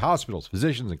recommended by hospitals,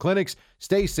 physicians, and clinics.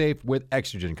 Stay safe with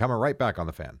Exergen. Coming right back on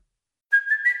the Fan.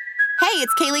 Hey,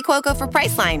 it's Kaylee Cuoco for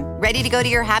Priceline. Ready to go to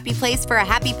your happy place for a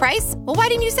happy price? Well, why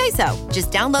didn't you say so?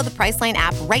 Just download the Priceline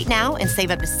app right now and save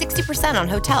up to 60% on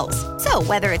hotels. So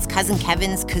whether it's Cousin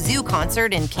Kevin's Kazoo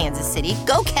Concert in Kansas City,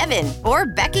 go Kevin, or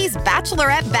Becky's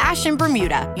Bachelorette Bash in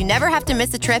Bermuda, you never have to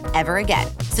miss a trip ever again.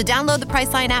 So download the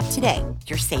Priceline app today.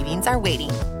 Your savings are waiting.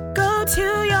 Go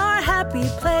to your happy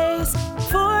place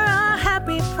for a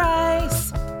happy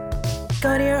price.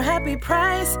 Go to your happy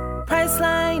price,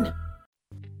 Priceline.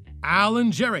 Al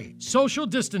and Jerry, social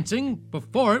distancing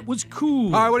before it was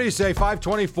cool. All right, what do you say?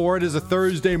 5:24. It is a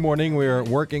Thursday morning. We're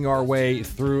working our way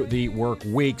through the work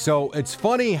week. So it's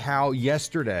funny how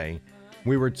yesterday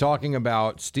we were talking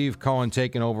about Steve Cohen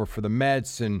taking over for the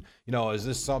Mets. And, you know, is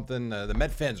this something the Met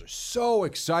fans are so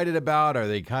excited about? Are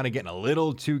they kind of getting a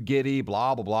little too giddy?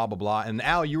 Blah, blah, blah, blah, blah. And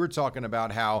Al, you were talking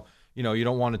about how, you know, you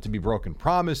don't want it to be broken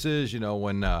promises, you know,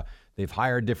 when they've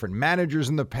hired different managers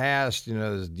in the past. You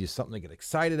know, is something to get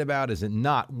excited about? Is it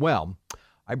not? Well,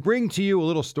 I bring to you a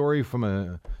little story from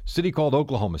a city called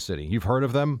Oklahoma City. You've heard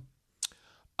of them?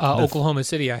 Oklahoma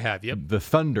City, I have. Yep. The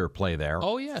Thunder play there.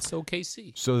 Oh, yes,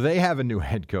 OKC. So they have a new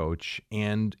head coach.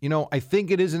 And, I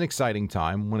think it is an exciting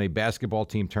time when a basketball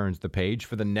team turns the page.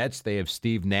 For the Nets, they have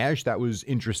Steve Nash. That was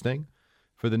interesting.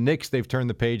 For the Knicks, they've turned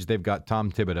the page. They've got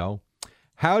Tom Thibodeau.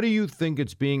 How do you think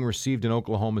it's being received in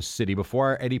Oklahoma City?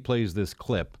 Before Eddie plays this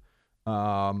clip,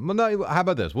 how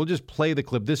about this? We'll just play the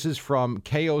clip. This is from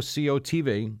KOCO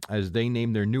TV as they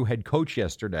named their new head coach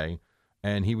yesterday.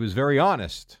 And he was very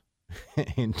honest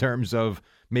in terms of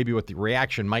maybe what the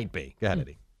reaction might be. Go ahead,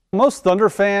 Eddie. Most Thunder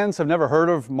fans have never heard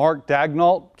of Mark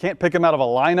Daigneault. Can't pick him out of a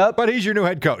lineup. But he's your new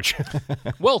head coach.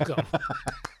 Welcome.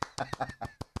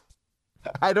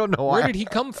 I don't know why. Where did he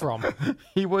come from?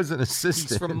 He was an assistant.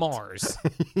 He's from Mars.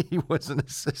 He was an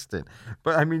assistant.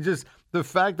 But, I mean, just the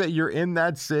fact that you're in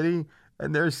that city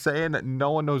and they're saying that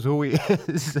no one knows who he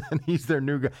is and he's their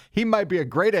new guy. He might be a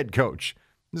great head coach.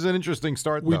 This is an interesting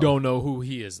start, We don't know who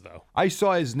he is, though. I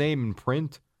saw his name in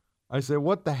print. I said,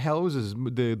 what the hell is this?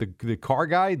 The car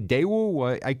guy?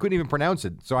 Daewoo? I couldn't even pronounce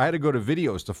it. So I had to go to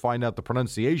videos to find out the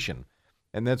pronunciation.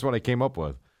 And that's what I came up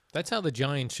with. That's how the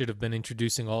Giants should have been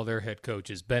introducing all their head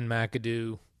coaches. Ben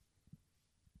McAdoo.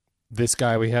 This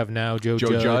guy we have now, Joe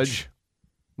Judge.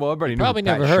 Well, everybody knew Probably who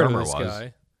Pat never heard Shurmur of this was.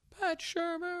 guy. Pat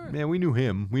Shurmur. Man, we knew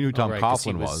him. We knew Tom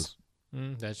Coughlin was.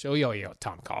 Tom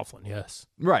Coughlin, yes.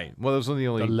 Right. Well, those are the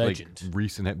only legend.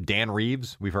 Recent. Dan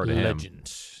Reeves, we've heard of him.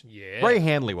 Legend. Yeah. Ray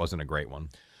Handley wasn't a great one.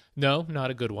 No, not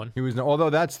a good one. He was. Although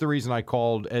that's the reason I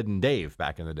called Ed and Dave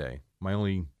back in the day. My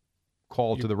only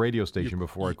call to the radio station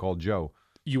before I called Joe.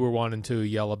 You were wanting to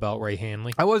yell about Ray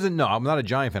Handley? I wasn't. No, I'm not a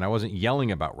Giant fan. I wasn't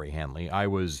yelling about Ray Handley.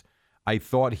 I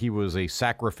thought he was a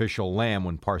sacrificial lamb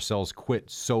when Parcells quit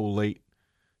so late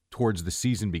towards the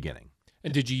season beginning.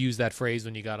 And did you use that phrase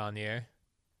when you got on the air?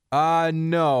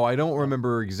 No, I don't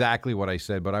remember exactly what I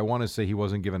said, but I want to say he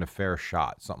wasn't given a fair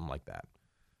shot, something like that.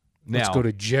 Let's go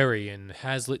to Jerry in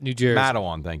Hazlet, New Jersey.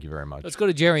 Matawan, thank you very much. Let's go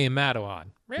to Jerry in Matawan.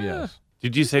 Yeah. Yes.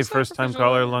 Did you say first-time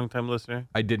caller, long-time listener?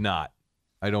 I did not.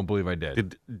 I don't believe I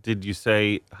did. Did you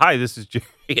say, hi, this is Jerry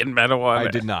in Matawan?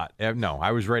 I did not. No,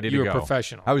 I was ready to go. You were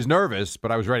professional. I was nervous,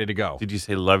 but I was ready to go. Did you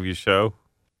say love your show?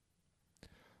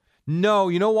 No,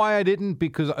 you know why I didn't?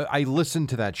 Because I listened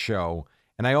to that show,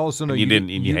 and I also know you didn't,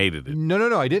 and you hated it.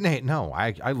 No, I didn't hate. No,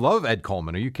 I love Ed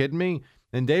Coleman. Are you kidding me?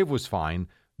 And Dave was fine.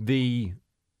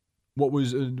 What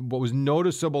was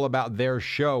noticeable about their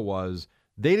show was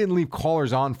they didn't leave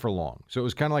callers on for long. So it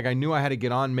was kind of like I knew I had to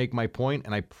get on, make my point,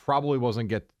 and I probably wasn't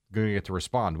going to get to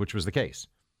respond, which was the case.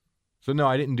 So no,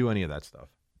 I didn't do any of that stuff.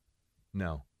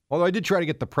 No. Although I did try to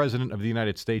get the President of the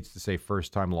United States to say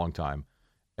first time, long time.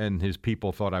 And his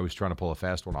people thought I was trying to pull a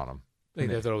fast one on him. They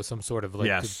thought it was some sort of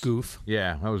goof.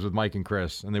 Yeah, I was with Mike and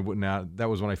Chris, and they wouldn't out. That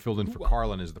was when I filled in for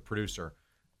Carlin as the producer.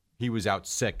 He was out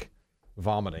sick,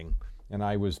 vomiting, and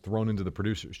I was thrown into the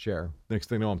producer's chair. Next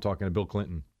thing you know, I'm talking to Bill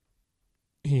Clinton.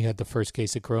 He had the first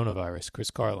case of coronavirus, Chris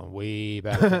Carlin, way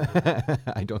back.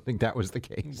 I don't think that was the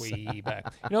case. Way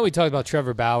back. We talked about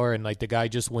Trevor Bauer, and the guy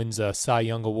just wins a Cy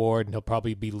Young Award, and he'll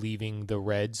probably be leaving the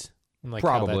Reds. And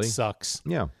probably. How that sucks.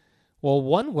 Yeah. Well,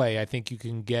 one way I think you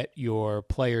can get your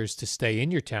players to stay in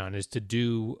your town is to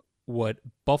do what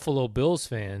Buffalo Bills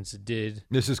fans did.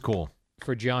 This is cool.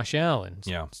 For Josh Allen.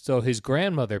 Yeah. So his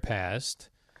grandmother passed,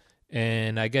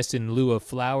 and I guess in lieu of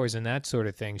flowers and that sort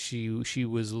of thing, she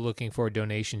was looking for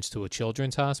donations to a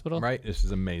children's hospital. Right. This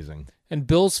is amazing. And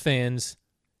Bills fans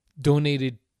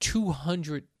donated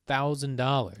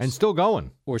 $200,000. And still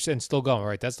going. And still going,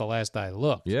 right? That's the last I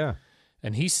looked. Yeah.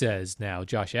 And he says now,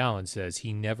 Josh Allen says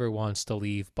he never wants to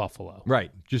leave Buffalo. Right.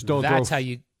 Just don't. That's how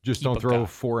you. Just don't throw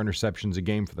 4 interceptions a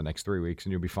game for the next 3 weeks,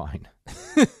 and you'll be fine.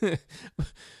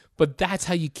 But that's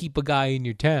how you keep a guy in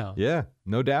your town. Yeah,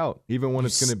 no doubt. Even when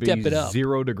it's going to be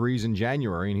 0 degrees in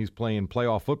January and he's playing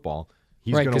playoff football,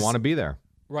 he's going to want to be there.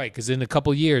 Right, because in a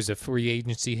couple years, if free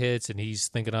agency hits and he's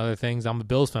thinking other things, I'm a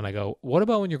Bills fan. I go, what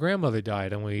about when your grandmother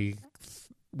died and we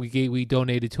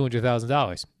donated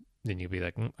 $200,000? Then you'd be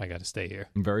like, I got to stay here.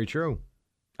 Very true.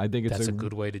 I think that's a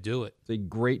good way to do it. It's a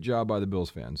great job by the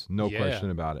Bills fans. No question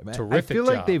about it. Terrific I feel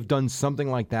job. like they've done something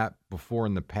like that before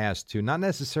in the past, too. Not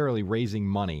necessarily raising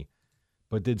money,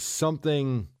 but did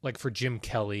something. Like for Jim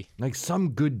Kelly. Like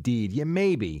some good deed. Yeah,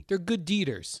 maybe. They're good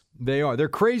deeders. They are. They're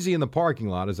crazy in the parking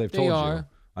lot, as I've told you.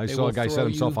 I saw a guy set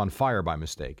himself on fire by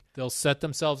mistake. They'll set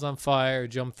themselves on fire,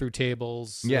 jump through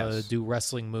tables, yes. Do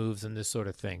wrestling moves and this sort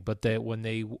of thing. But when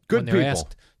they're people.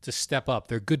 asked to step up,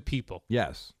 they're good people.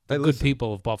 Yes. They're good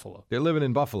people of Buffalo. They're living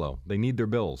in Buffalo. They need their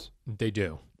bills. They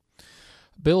do.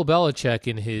 Bill Belichick,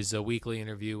 in his weekly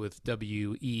interview with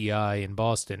WEEI in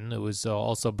Boston, it was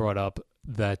also brought up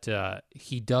that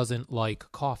he doesn't like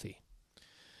coffee.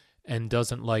 and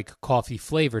doesn't like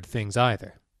coffee-flavored things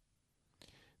either.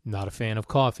 Not a fan of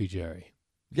coffee, Jerry.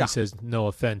 Yeah. He says no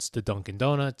offense to Dunkin'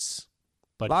 Donuts,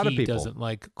 but he doesn't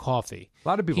like coffee. A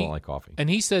lot of people don't like coffee. And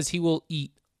he says he will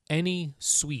eat any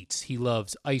sweets. He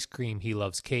loves ice cream. He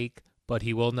loves cake, but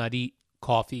he will not eat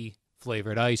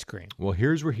coffee-flavored ice cream. Well,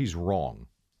 here's where he's wrong,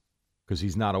 because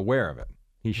he's not aware of it.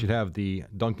 He should have the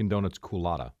Dunkin' Donuts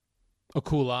Coolata. A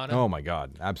Coolata? Oh, my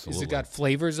God. Absolutely. Has it got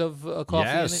flavors of coffee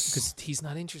in it? Yes. Because he's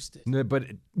not interested. No, but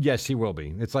yes, he will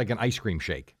be. It's like an ice cream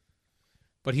shake.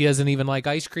 But he doesn't even like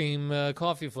ice cream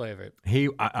coffee flavored.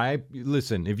 I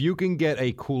listen, if you can get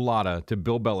a Coolata to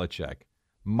Bill Belichick,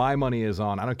 my money is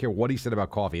on. I don't care what he said about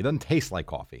coffee. It doesn't taste like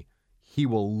coffee. He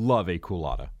will love a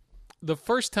Coolata. The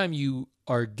first time you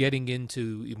are getting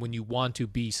into, when you want to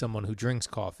be someone who drinks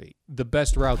coffee, the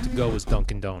best route to go is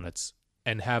Dunkin' Donuts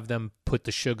and have them put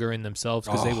the sugar in themselves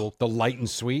because they will. The light and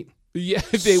sweet? Yeah,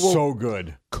 they will. So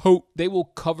good. They will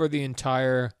cover the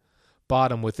entire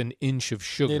bottom with an inch of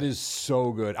sugar. It is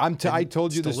so good. I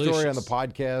told you the delicious. story on the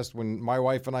podcast when my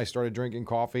wife and I started drinking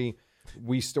coffee.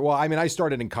 I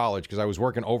started in college because I was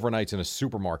working overnights in a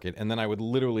supermarket, and then I would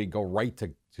literally go right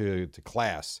to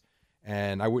class,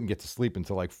 and I wouldn't get to sleep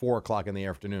until like 4 o'clock in the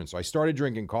afternoon. So I started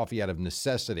drinking coffee out of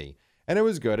necessity, and it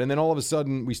was good. And then all of a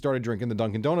sudden, we started drinking the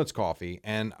Dunkin' Donuts coffee,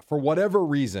 and for whatever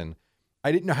reason,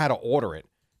 I didn't know how to order it.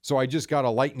 So I just got a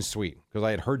light and sweet because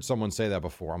I had heard someone say that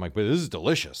before. I'm like, but this is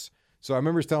delicious. So I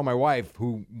remember telling my wife,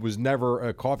 who was never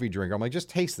a coffee drinker, I'm like, just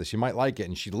taste this. You might like it.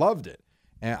 And she loved it.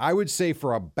 And I would say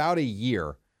for about a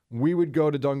year, we would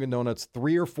go to Dunkin' Donuts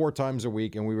 3 or 4 times a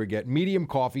week, and we would get medium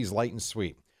coffees, light and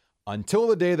sweet. Until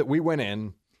the day that we went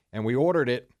in and we ordered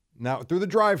it, not through the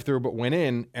drive-thru, but went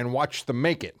in and watched them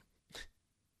make it.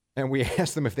 And we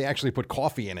asked them if they actually put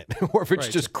coffee in it or if it's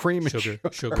just cream and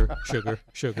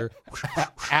sugar.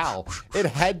 Al, it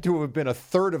had to have been a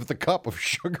third of the cup of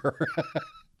sugar.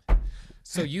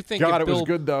 So you think God, it was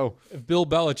good, though. If Bill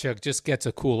Belichick just gets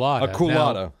a Coolata. A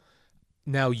Coolata.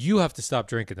 Now you have to stop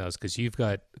drinking those because you've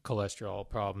got cholesterol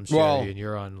problems, Jerry, and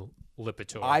you're on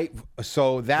Lipitor.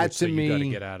 So that to me, you got to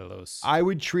get out of those. I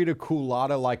would treat a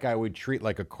Coolata like I would treat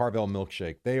like a Carvel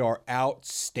milkshake. They are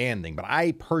outstanding, but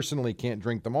I personally can't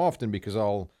drink them often because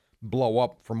I'll blow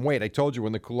up from weight. I told you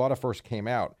when the Coolata first came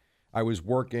out, I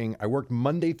worked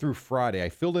Monday through Friday. I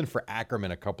filled in for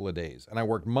Ackerman a couple of days, and I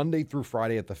worked Monday through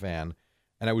Friday at the Fan,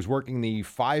 and I was working the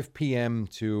 5 p.m.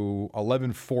 to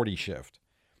 11:40 shift.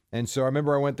 And so I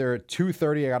remember I went there at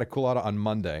 2:30. I got a Coolata on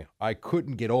Monday. I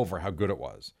couldn't get over how good it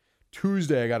was.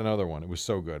 Tuesday, I got another one. It was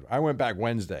so good. I went back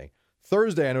Wednesday.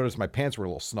 Thursday, I noticed my pants were a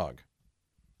little snug.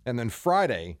 And then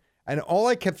Friday, and all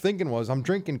I kept thinking was, I'm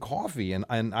drinking coffee, and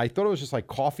I thought it was just like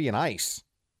coffee and ice.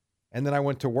 And then I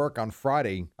went to work on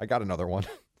Friday. I got another one.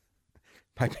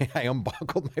 I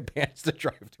unbuckled my pants to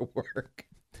drive to work.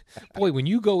 Boy, when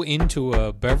you go into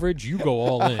a beverage, you go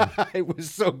all in. It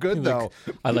was so good, though.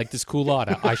 I like this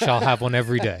Coolata. I shall have one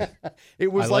every day.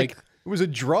 It was it was a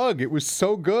drug. It was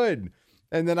so good.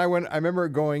 And then I remember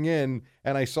going in,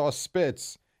 and I saw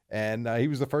Spitz, and he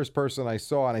was the first person I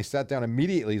saw, and I sat down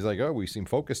immediately. He's like, oh, we seem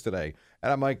focused today.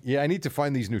 And I'm like, yeah, I need to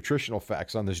find these nutritional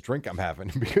facts on this drink I'm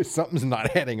having because something's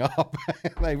not adding up.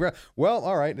 Well,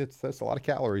 all right, that's a lot of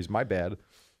calories. My bad.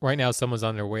 Right now, someone's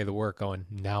on their way to work going,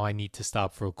 now I need to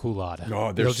stop for a Coolata.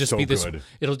 Oh, they're so good.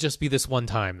 It'll just be this one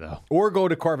time, though. Or go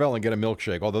to Carvel and get a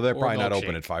milkshake, although they're probably not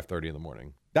open at 5:30 in the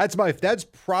morning. That's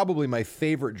probably my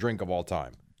favorite drink of all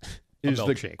time, is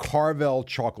the Carvel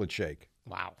chocolate shake.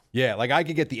 Wow. Yeah, like I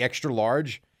could get the extra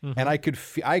large, and I could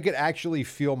actually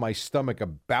feel my stomach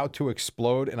about to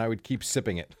explode, and I would keep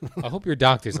sipping it. I hope your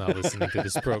doctor's not listening to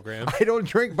this program. I don't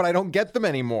drink, but I don't get them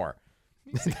anymore.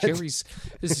 Jerry's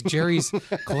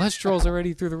cholesterol's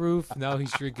already through the roof. Now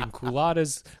he's drinking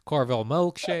Coolatas, Carvel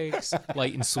milkshakes,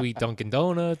 light and sweet Dunkin'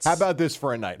 Donuts. How about this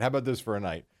for a night?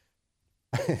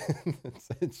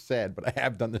 It's sad, but I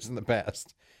have done this in the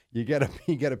past. You get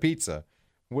a pizza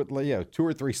with 2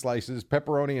 or 3 slices,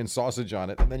 pepperoni and sausage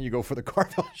on it, and then you go for the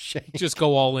Carvel shake. Just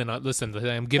go all in. Listen,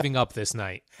 I'm giving up this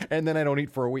night. And then I don't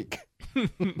eat for a week.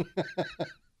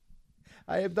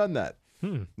 I have done that.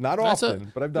 Not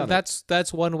often, but I've done it.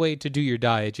 That's one way to do your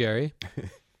diet, Jerry.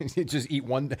 You just eat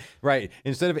one day. Right.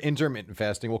 Instead of intermittent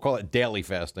fasting, we'll call it daily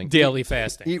fasting.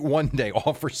 Fasting. Eat one day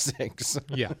off for 6.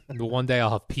 Yeah. The one day I'll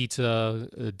have pizza,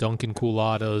 Dunkin'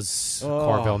 Coolatas,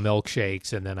 Carvel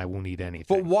milkshakes, and then I won't eat anything.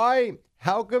 But why?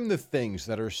 How come the things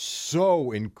that are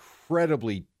so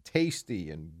incredibly tasty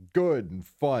and good and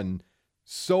fun,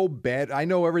 so bad? I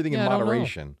know everything in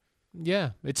moderation.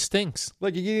 Yeah, it stinks.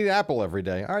 Like you can eat an apple every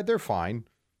day. All right, they're fine.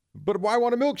 But why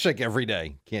want a milkshake every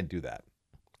day? Can't do that.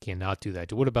 Cannot do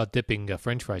that. What about dipping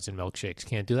French fries in milkshakes?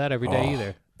 Can't do that every day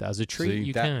either. that as a treat.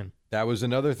 You can. That was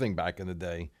another thing back in the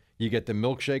day. You get the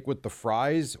milkshake with the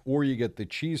fries, or you get the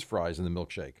cheese fries in the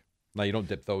milkshake. Now, you don't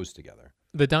dip those together.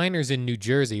 The diners in New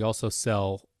Jersey also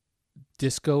sell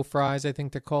disco fries, I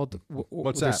think they're called.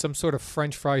 What's There's that? some sort of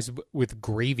French fries with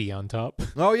gravy on top.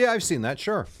 Oh, yeah, I've seen that,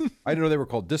 sure. I didn't know they were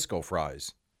called disco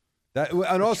fries. That,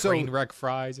 and also, train wreck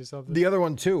fries or something. The other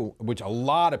one, too, which a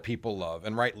lot of people love,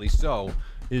 and rightly so,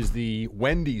 is the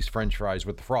Wendy's French fries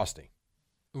with the Frosty.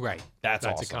 Right. That's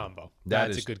awesome. A combo.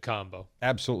 That's a good combo.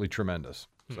 Absolutely tremendous.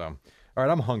 So, all right,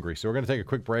 I'm hungry, so we're going to take a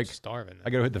quick break. Starving. I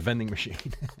got to hit the vending machine.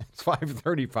 It's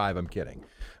 5:35. I'm kidding.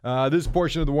 This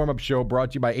portion of the warm-up show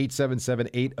brought to you by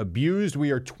 877-8-ABUSED.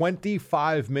 We are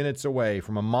 25 minutes away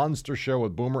from a monster show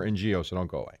with Boomer and Gio, so don't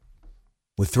go away.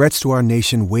 With threats to our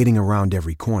nation waiting around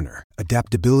every corner,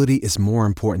 adaptability is more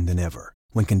important than ever.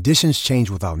 When conditions change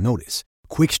without notice,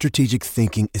 quick strategic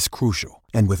thinking is crucial.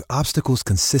 And with obstacles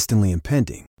consistently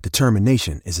impending,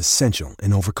 determination is essential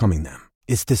in overcoming them.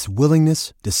 It's this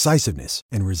willingness, decisiveness,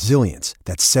 and resilience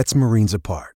that sets Marines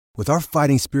apart. With our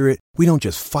fighting spirit, we don't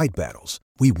just fight battles,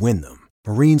 we win them.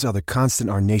 Marines are the constant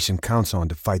our nation counts on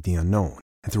to fight the unknown.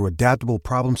 And through adaptable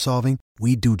problem solving,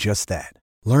 we do just that.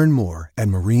 Learn more at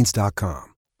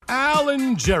Marines.com. Al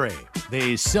and Jerry,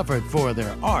 they suffered for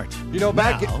their art. You know,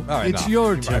 back now, it's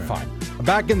your turn. Fine.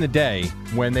 Back in the day,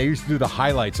 when they used to do the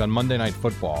highlights on Monday Night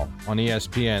Football on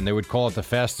ESPN, they would call it the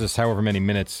fastest however many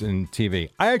minutes in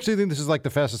TV. I actually think this is like the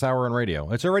fastest hour on radio.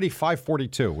 It's already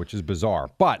 5:42, which is bizarre.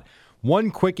 But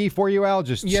one quickie for you, Al,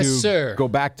 just to go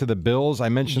back to the Bills. I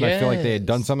mentioned I feel like they had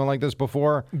done something like this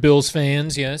before. Bills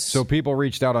fans, yes. So people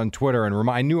reached out on Twitter, and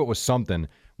I knew it was something.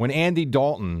 When Andy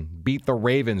Dalton beat the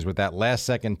Ravens with that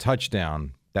last-second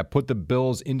touchdown that put the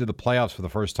Bills into the playoffs for the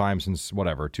first time since,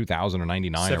 2000 or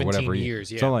 99 or whatever.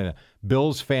 Years, yeah. Something like that.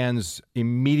 Bills fans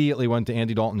immediately went to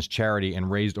Andy Dalton's charity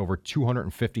and raised over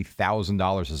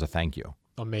 $250,000 as a thank you.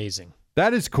 Amazing.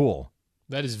 That is cool.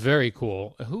 That is very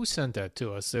cool. Who sent that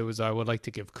to us? It was. I would like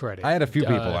to give credit. I had a few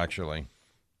people, actually.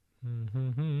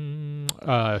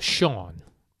 Sean.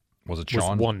 Was it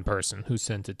Sean? Was one person who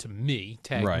sent it to me,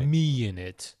 tagged me in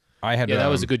it. I had. Yeah, that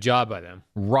was a good job by them.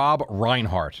 Rob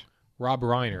Reinhart. Rob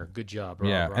Reiner, good job. Rob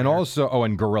Reiner. And also,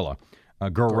 and Gorilla.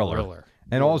 Gorilla.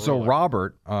 And also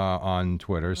Robert on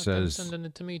Twitter says... sending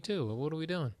it to me, too. What are we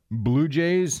doing? Blue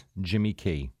Jays, Jimmy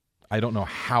Key. I don't know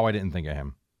how I didn't think of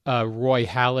him. Roy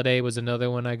Halladay was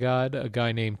another one I got. A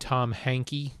guy named Tom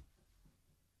Hankey.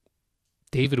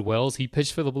 David Wells, he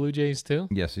pitched for the Blue Jays, too?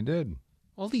 Yes, he did.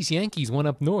 All these Yankees went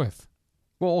up north.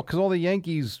 Well, because all the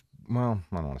Yankees... Well,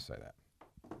 I don't want to say that.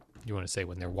 You want to say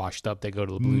when they're washed up, they go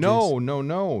to the Blue Jays? No,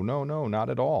 not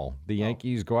at all. The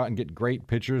Yankees go out and get great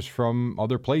pitchers from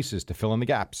other places to fill in the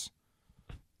gaps.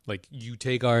 Like you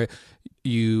take our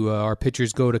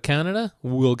pitchers go to Canada,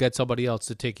 we'll get somebody else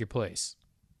to take your place.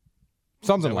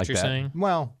 Something like that. You're saying?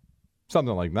 Well,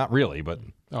 something like not really, but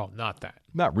not that.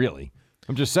 Not really.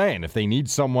 I'm just saying if they need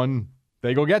someone,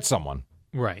 they go get someone.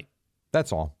 Right.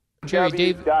 That's all.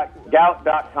 Jerry,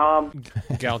 Gout.com.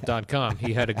 Gout.com.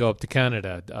 He had to go up to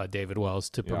Canada, David Wells,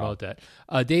 to promote that.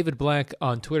 David Black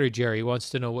on Twitter, Jerry, wants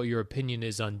to know what your opinion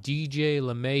is on DJ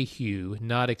LeMahieu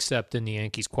not accepting the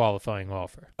Yankees qualifying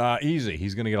offer. Easy.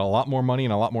 He's going to get a lot more money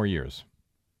in a lot more years.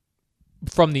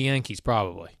 From the Yankees,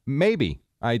 probably. Maybe.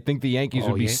 I think the Yankees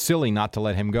would be silly not to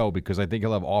let him go because I think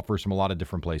he'll have offers from a lot of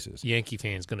different places. Yankee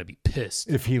fans going to be pissed.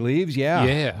 If he leaves,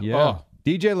 yeah. Oh.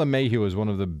 DJ LeMahieu is one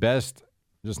of the best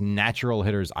just natural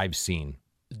hitters I've seen.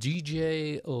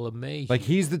 DJ LeMahieu. Like,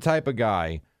 he's the type of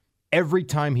guy, every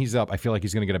time he's up, I feel like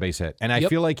he's going to get a base hit. And I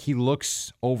feel like he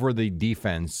looks over the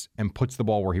defense and puts the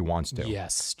ball where he wants to.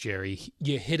 Yes, Jerry.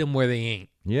 You hit him where they ain't.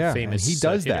 Yeah, Famous and he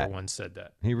does hitter that. once said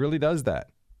that. He really does that.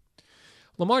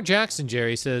 Lamar Jackson,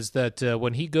 Jerry, says that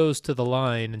when he goes to the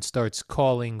line and starts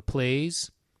calling plays,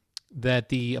 that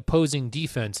the opposing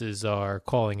defenses are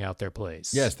calling out their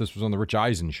plays. Yes, this was on the Rich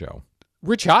Eisen show.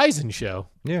 Rich Eisen show?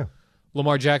 Yeah.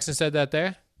 Lamar Jackson said that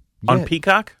there? On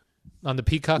Peacock? On the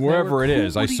Peacock Wherever Network? it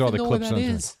is. I saw the clips on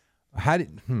it. How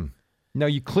did... No,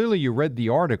 you read the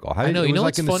article. I know. It You was know like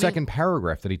what's in funny? the second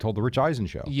paragraph that he told the Rich Eisen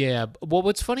show. Yeah. Well,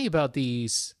 what's funny about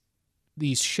these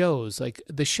shows, like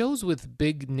the shows with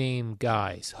big name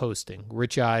guys hosting,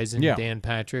 Rich Eisen, Dan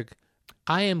Patrick,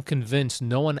 I am convinced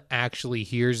no one actually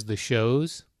hears the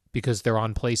shows because they're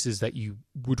on places that you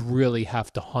would really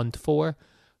have to hunt for.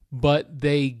 But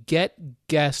they get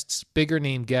guests, bigger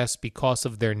name guests, because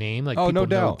of their name. Like no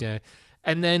doubt.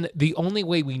 And then the only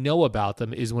way we know about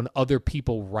them is when other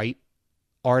people write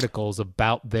articles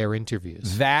about their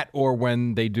interviews. That or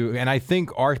when they do, and I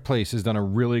think our place has done a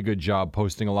really good job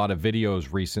posting a lot of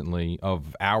videos recently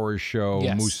of our show,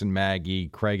 Yes. Moose and Maggie,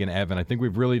 Craig and Evan. I think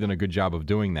we've really done a good job of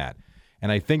doing that.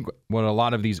 And I think what a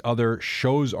lot of these other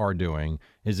shows are doing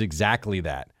is exactly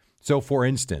that. So, for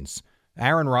instance,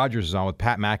 Aaron Rodgers is on with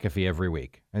Pat McAfee every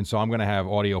week. And so I'm going to have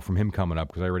audio from him coming up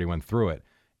because I already went through it.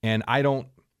 And I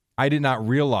did not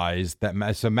realize that.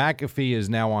 So McAfee is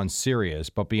now on Sirius.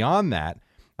 But beyond that,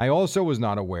 I also was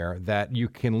not aware that you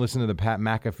can listen to the Pat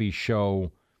McAfee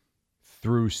show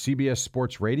through CBS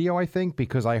Sports Radio, I think,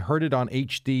 because I heard it on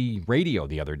HD radio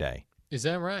the other day. Is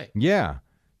that right? Yeah.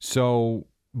 So,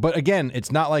 but again,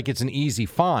 it's not like it's an easy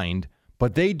find,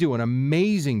 but they do an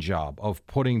amazing job of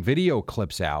putting video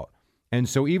clips out. And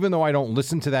so even though I don't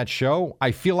listen to that show,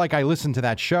 I feel like I listen to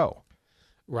that show.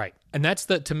 Right. And that's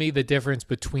to me the difference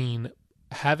between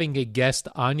having a guest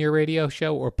on your radio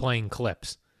show or playing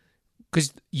clips.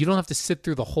 Because you don't have to sit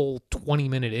through the whole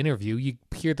 20-minute interview. You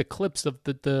hear the clips of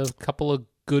the couple of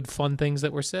good, fun things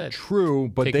that were said. True,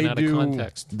 but taken out of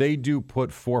context. They do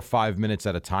put 4 or 5 minutes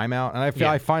at a time out, and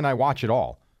I find I watch it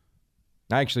all.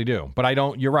 I actually do. But I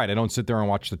don't, you're right, I don't sit there and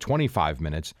watch the 25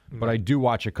 minutes, but I do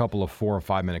watch a couple of 4 or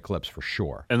 5 minute clips for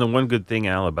sure. And the one good thing,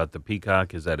 Al, about the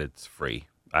Peacock is that it's free.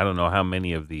 I don't know how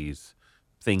many of these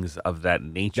things of that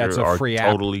nature are free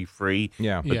totally free.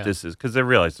 Yeah. But this is because they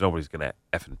realize nobody's going to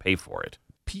effing pay for it.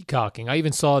 Peacocking. I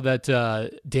even saw that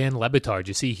Dan Le Batard,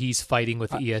 you see he's fighting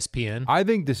with ESPN. I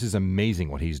think this is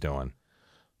amazing what he's doing.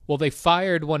 Well, they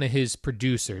fired one of his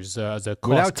producers as a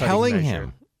Without cost-cutting telling measure.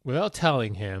 him. Without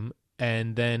telling him.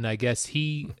 And then I guess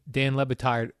Dan Le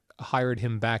Batard, hired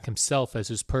him back himself as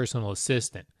his personal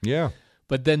assistant. Yeah.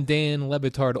 But then Dan Le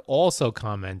Batard also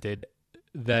commented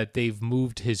that they've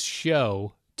moved his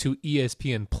show to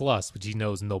ESPN Plus, which he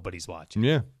knows nobody's watching.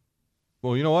 Yeah.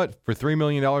 Well, you know what? For $3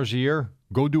 million a year,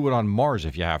 go do it on Mars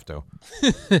if you have to.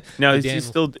 Now, is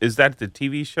that the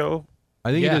TV show?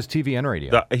 I think he does TV and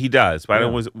radio. He does, but I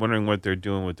was wondering what they're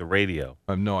doing with the radio.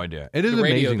 I have no idea. It is the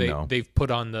radio amazing, though. They've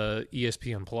put on the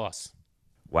ESPN Plus.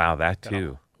 Wow, that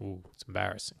too. Ooh, it's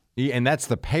embarrassing. Yeah, and that's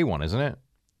the pay one, isn't it?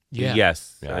 Yeah.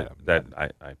 Yes, Yeah,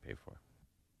 I pay for.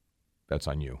 That's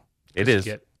on you. It is.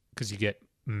 Because you get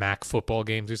MAC football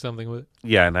games or something with it?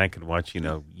 Yeah, and I can watch,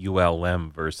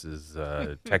 ULM versus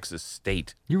Texas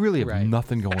State. You really have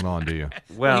nothing going on, do you?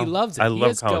 Well, he loves it. I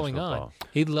love is college going football. on.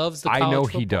 He loves the college I know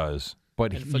football. he does.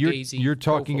 But And you're Fugazi,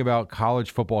 talking about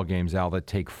college football games, Al, that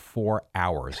take 4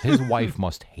 hours. His wife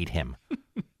must hate him.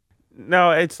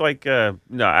 No, it's like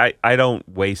I don't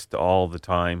waste all the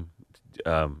time.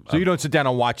 So you don't sit down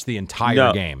and watch the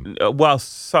entire game? Well,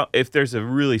 if there's a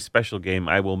really special game,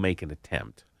 I will make an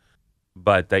attempt.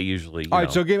 But that usually All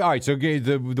right, so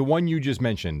the one you just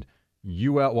mentioned,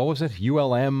 what was it?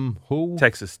 ULM who?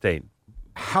 Texas State.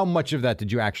 How much of that did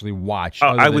you actually watch?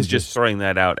 I was just throwing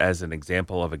that out as an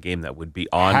example of a game that would be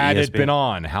on. Had ESPN. it been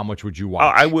on, how much would you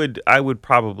watch? I would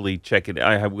probably check it.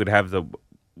 I would have the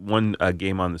one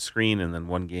game on the screen, and then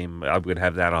one game I would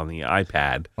have that on the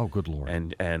iPad. Oh, good Lord!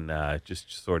 And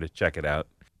just sort of check it out.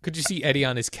 Could you see Eddie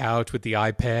on his couch with the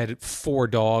iPad, 4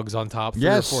 dogs on top, 3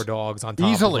 yes, or 4 dogs on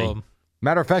top easily. of him?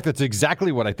 Matter of fact, that's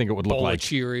exactly what I think it would look Bowl like. Of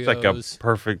Cheerios. It's like a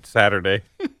perfect Saturday.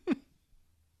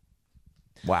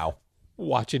 Wow.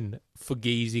 Watching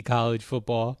Fugazi college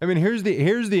football. I mean, here's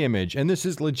the image, and this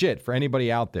is legit for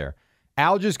anybody out there.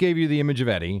 Al just gave you the image of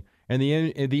Eddie, and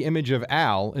the image of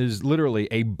Al is literally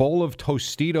a bowl of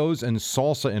Tostitos and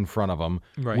salsa in front of him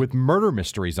with murder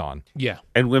mysteries on. Yeah.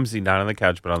 And Whimsy not on the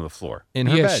couch, but on the floor. In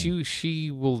her bed.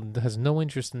 she has no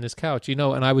interest in this couch. And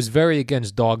I was very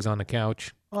against dogs on the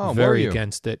couch. Oh, very were you?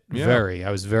 against it. Yeah. Very. I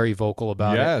was very vocal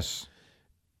about it. Yes.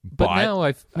 But now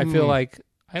I feel like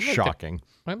shocking.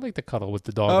 I'd like to cuddle with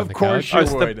the dog Of on the course couch. you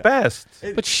It's would. the best.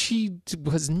 But she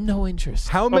has no interest.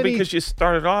 How Well, many? because you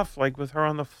started off like with her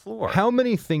on the floor. How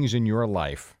many things in your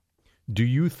life do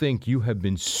you think you have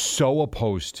been so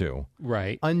opposed to?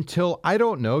 Right. Until, I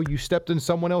don't know, you stepped in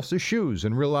someone else's shoes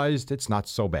and realized it's not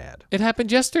so bad. It happened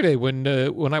yesterday when I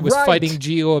was Right. fighting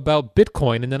Gio about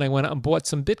Bitcoin, and then I went out and bought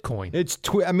some Bitcoin. It's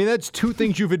that's 2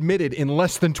 things you've admitted in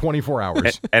less than 24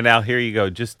 hours. And Al, here you go.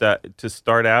 Just to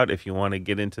start out, if you want to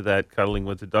get into that cuddling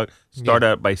with the dog, start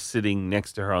out by sitting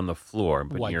next to her on the floor.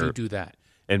 And Why do that?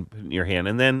 And putting your hand.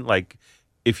 And then, like,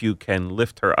 if you can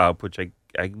lift her up, which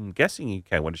I'm guessing you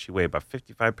can. What does she weigh? About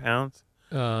 55 pounds?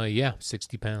 Yeah,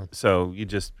 60 pounds. So you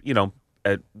just,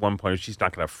 at one point, she's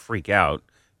not going to freak out.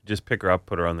 Just pick her up,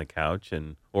 put her on the couch,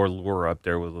 or lure her up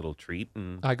there with a little treat.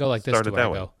 And I go like this start to it her. that I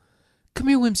way. go, come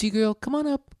here, Whimsy girl. Come on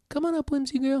up,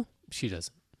 Whimsy girl. She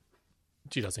doesn't.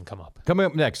 She doesn't come up. Coming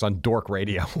up next on Dork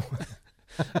Radio.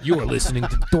 You are listening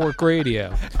to Dork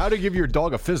Radio. How to give your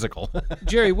dog a physical.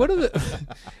 Jerry, what are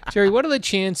the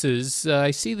chances?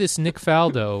 I see this Nick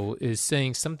Faldo is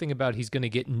saying something about he's going to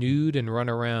get nude and run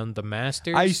around the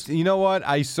Masters. You know what?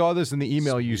 I saw this in the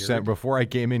email you sent before I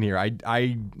came in here.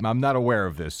 I'm not aware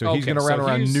of this. So he's going to run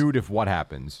around nude if what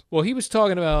happens? Well, he was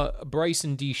talking about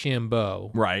Bryson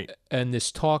DeChambeau. Right. And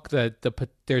this talk that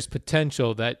there's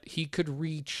potential that he could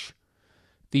reach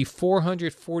the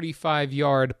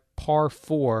 445-yard par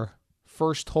 4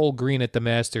 first hole green at the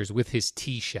Masters with his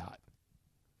tee shot.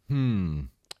 And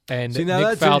Nick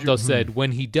Faldo said,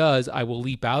 when he does, I will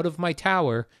leap out of my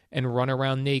tower and run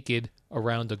around naked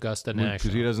around Augusta National.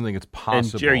 Because he doesn't think it's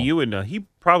possible. And Jerry, you would know, he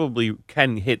probably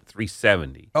can hit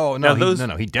 370. Oh, no,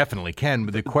 he definitely can.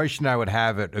 But the question I would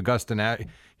have at Augusta National,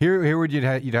 here would you'd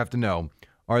have to know,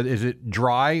 is it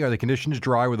dry? Are the conditions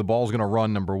dry where the ball's going to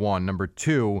run, number one? Number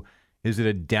two, is it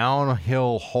a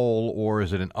downhill hole or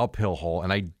is it an uphill hole?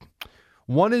 And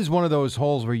one is one of those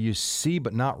holes where you see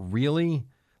but not really.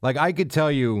 Like I could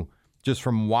tell you just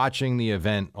from watching the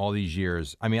event all these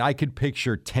years, I mean, I could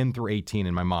picture 10 through 18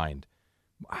 in my mind.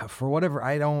 For whatever,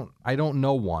 I don't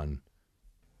know one.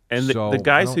 And the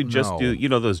guys who just do,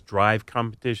 those drive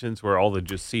competitions where all the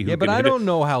just see who can hit it. Yeah, but I don't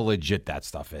know how legit that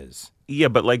stuff is. Yeah,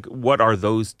 but like, what are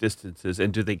those distances,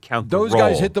 and do they count the roll? Those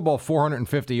guys hit the ball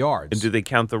 450 yards. And do they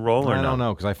count the roll or not? I don't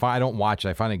know, because I don't watch it.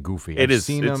 I find it goofy. I've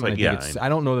seen them. I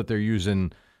don't know that they're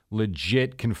using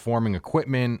legit conforming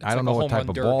equipment. I don't know what type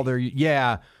of ball they're using.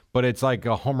 Yeah, but it's like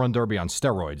a home run derby on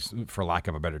steroids, for lack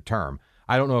of a better term.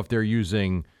 I don't know if they're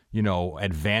using,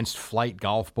 advanced flight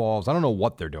golf balls. I don't know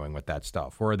what they're doing with that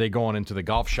stuff. Or are they going into the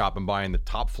golf shop and buying the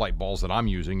top flight balls that I'm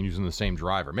using and using the same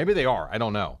driver? Maybe they are. I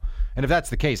don't know. And if that's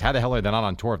the case, how the hell are they not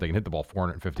on tour if they can hit the ball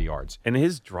 450 yards? And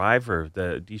his driver,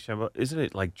 the DeChambeau, isn't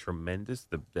it like tremendous?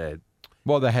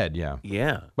 Well, the head, yeah.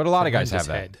 Yeah. But a lot of guys have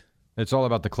that. Head. It's all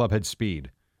about the club head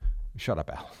speed. Shut up,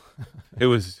 Al. It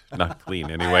was not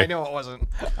clean anyway. I know it wasn't.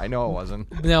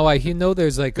 Now, I know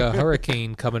there's like a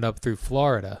hurricane coming up through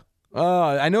Florida.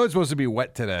 I know it's supposed to be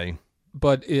wet today.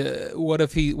 But what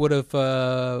if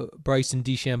Bryson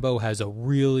DeChambeau has a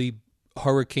really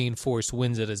hurricane force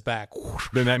winds at his back?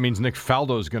 Then that means Nick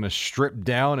Faldo's going to strip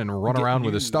down and run around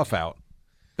with his stuff out.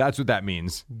 That's what that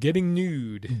means. Getting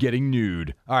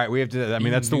nude. All right, we have to. I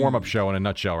mean, that's the warm-up show in a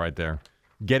nutshell, right there.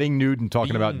 Getting nude and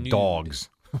talking about dogs.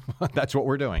 That's what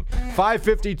we're doing.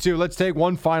 5:52. Let's take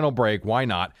one final break. Why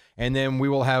not? And then we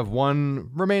will have one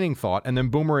remaining thought. And then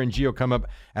Boomer and Gio come up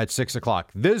at 6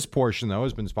 o'clock. This portion, though,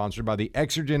 has been sponsored by the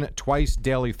Exergen Twice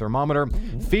Daily Thermometer.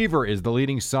 Fever is the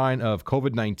leading sign of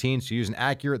COVID-19, so use an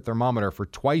accurate thermometer for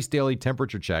twice daily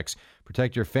temperature checks.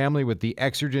 Protect your family with the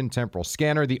Exergen Temporal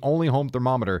Scanner, the only home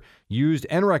thermometer used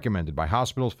and recommended by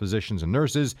hospitals, physicians, and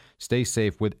nurses. Stay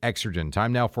safe with Exergen.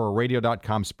 Time now for a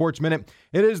Radio.com Sports Minute.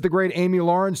 It is the great Amy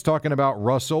Lawrence talking about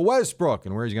Russell Westbrook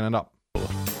and where he's going to end up.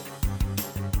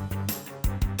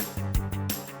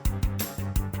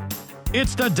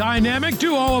 It's the dynamic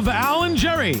duo of Al and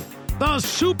Jerry, the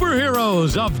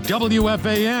superheroes of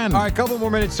WFAN. All right, a couple more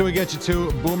minutes till we get you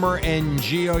to Boomer and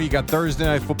Gio. You got Thursday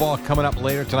Night Football coming up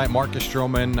later tonight. Marcus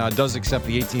Stroman does accept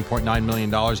the $18.9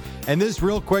 million. And this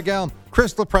real quick, Al,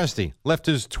 Chris Lepresti left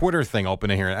his Twitter thing open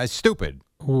here. That's stupid.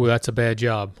 Ooh, that's a bad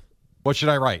job. What should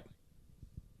I write?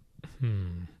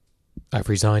 I've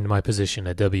resigned my position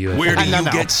at WFAN. Where do you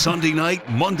get Sunday night,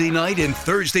 Monday night, and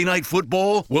Thursday night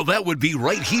football? Well, that would be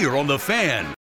right here on The Fan.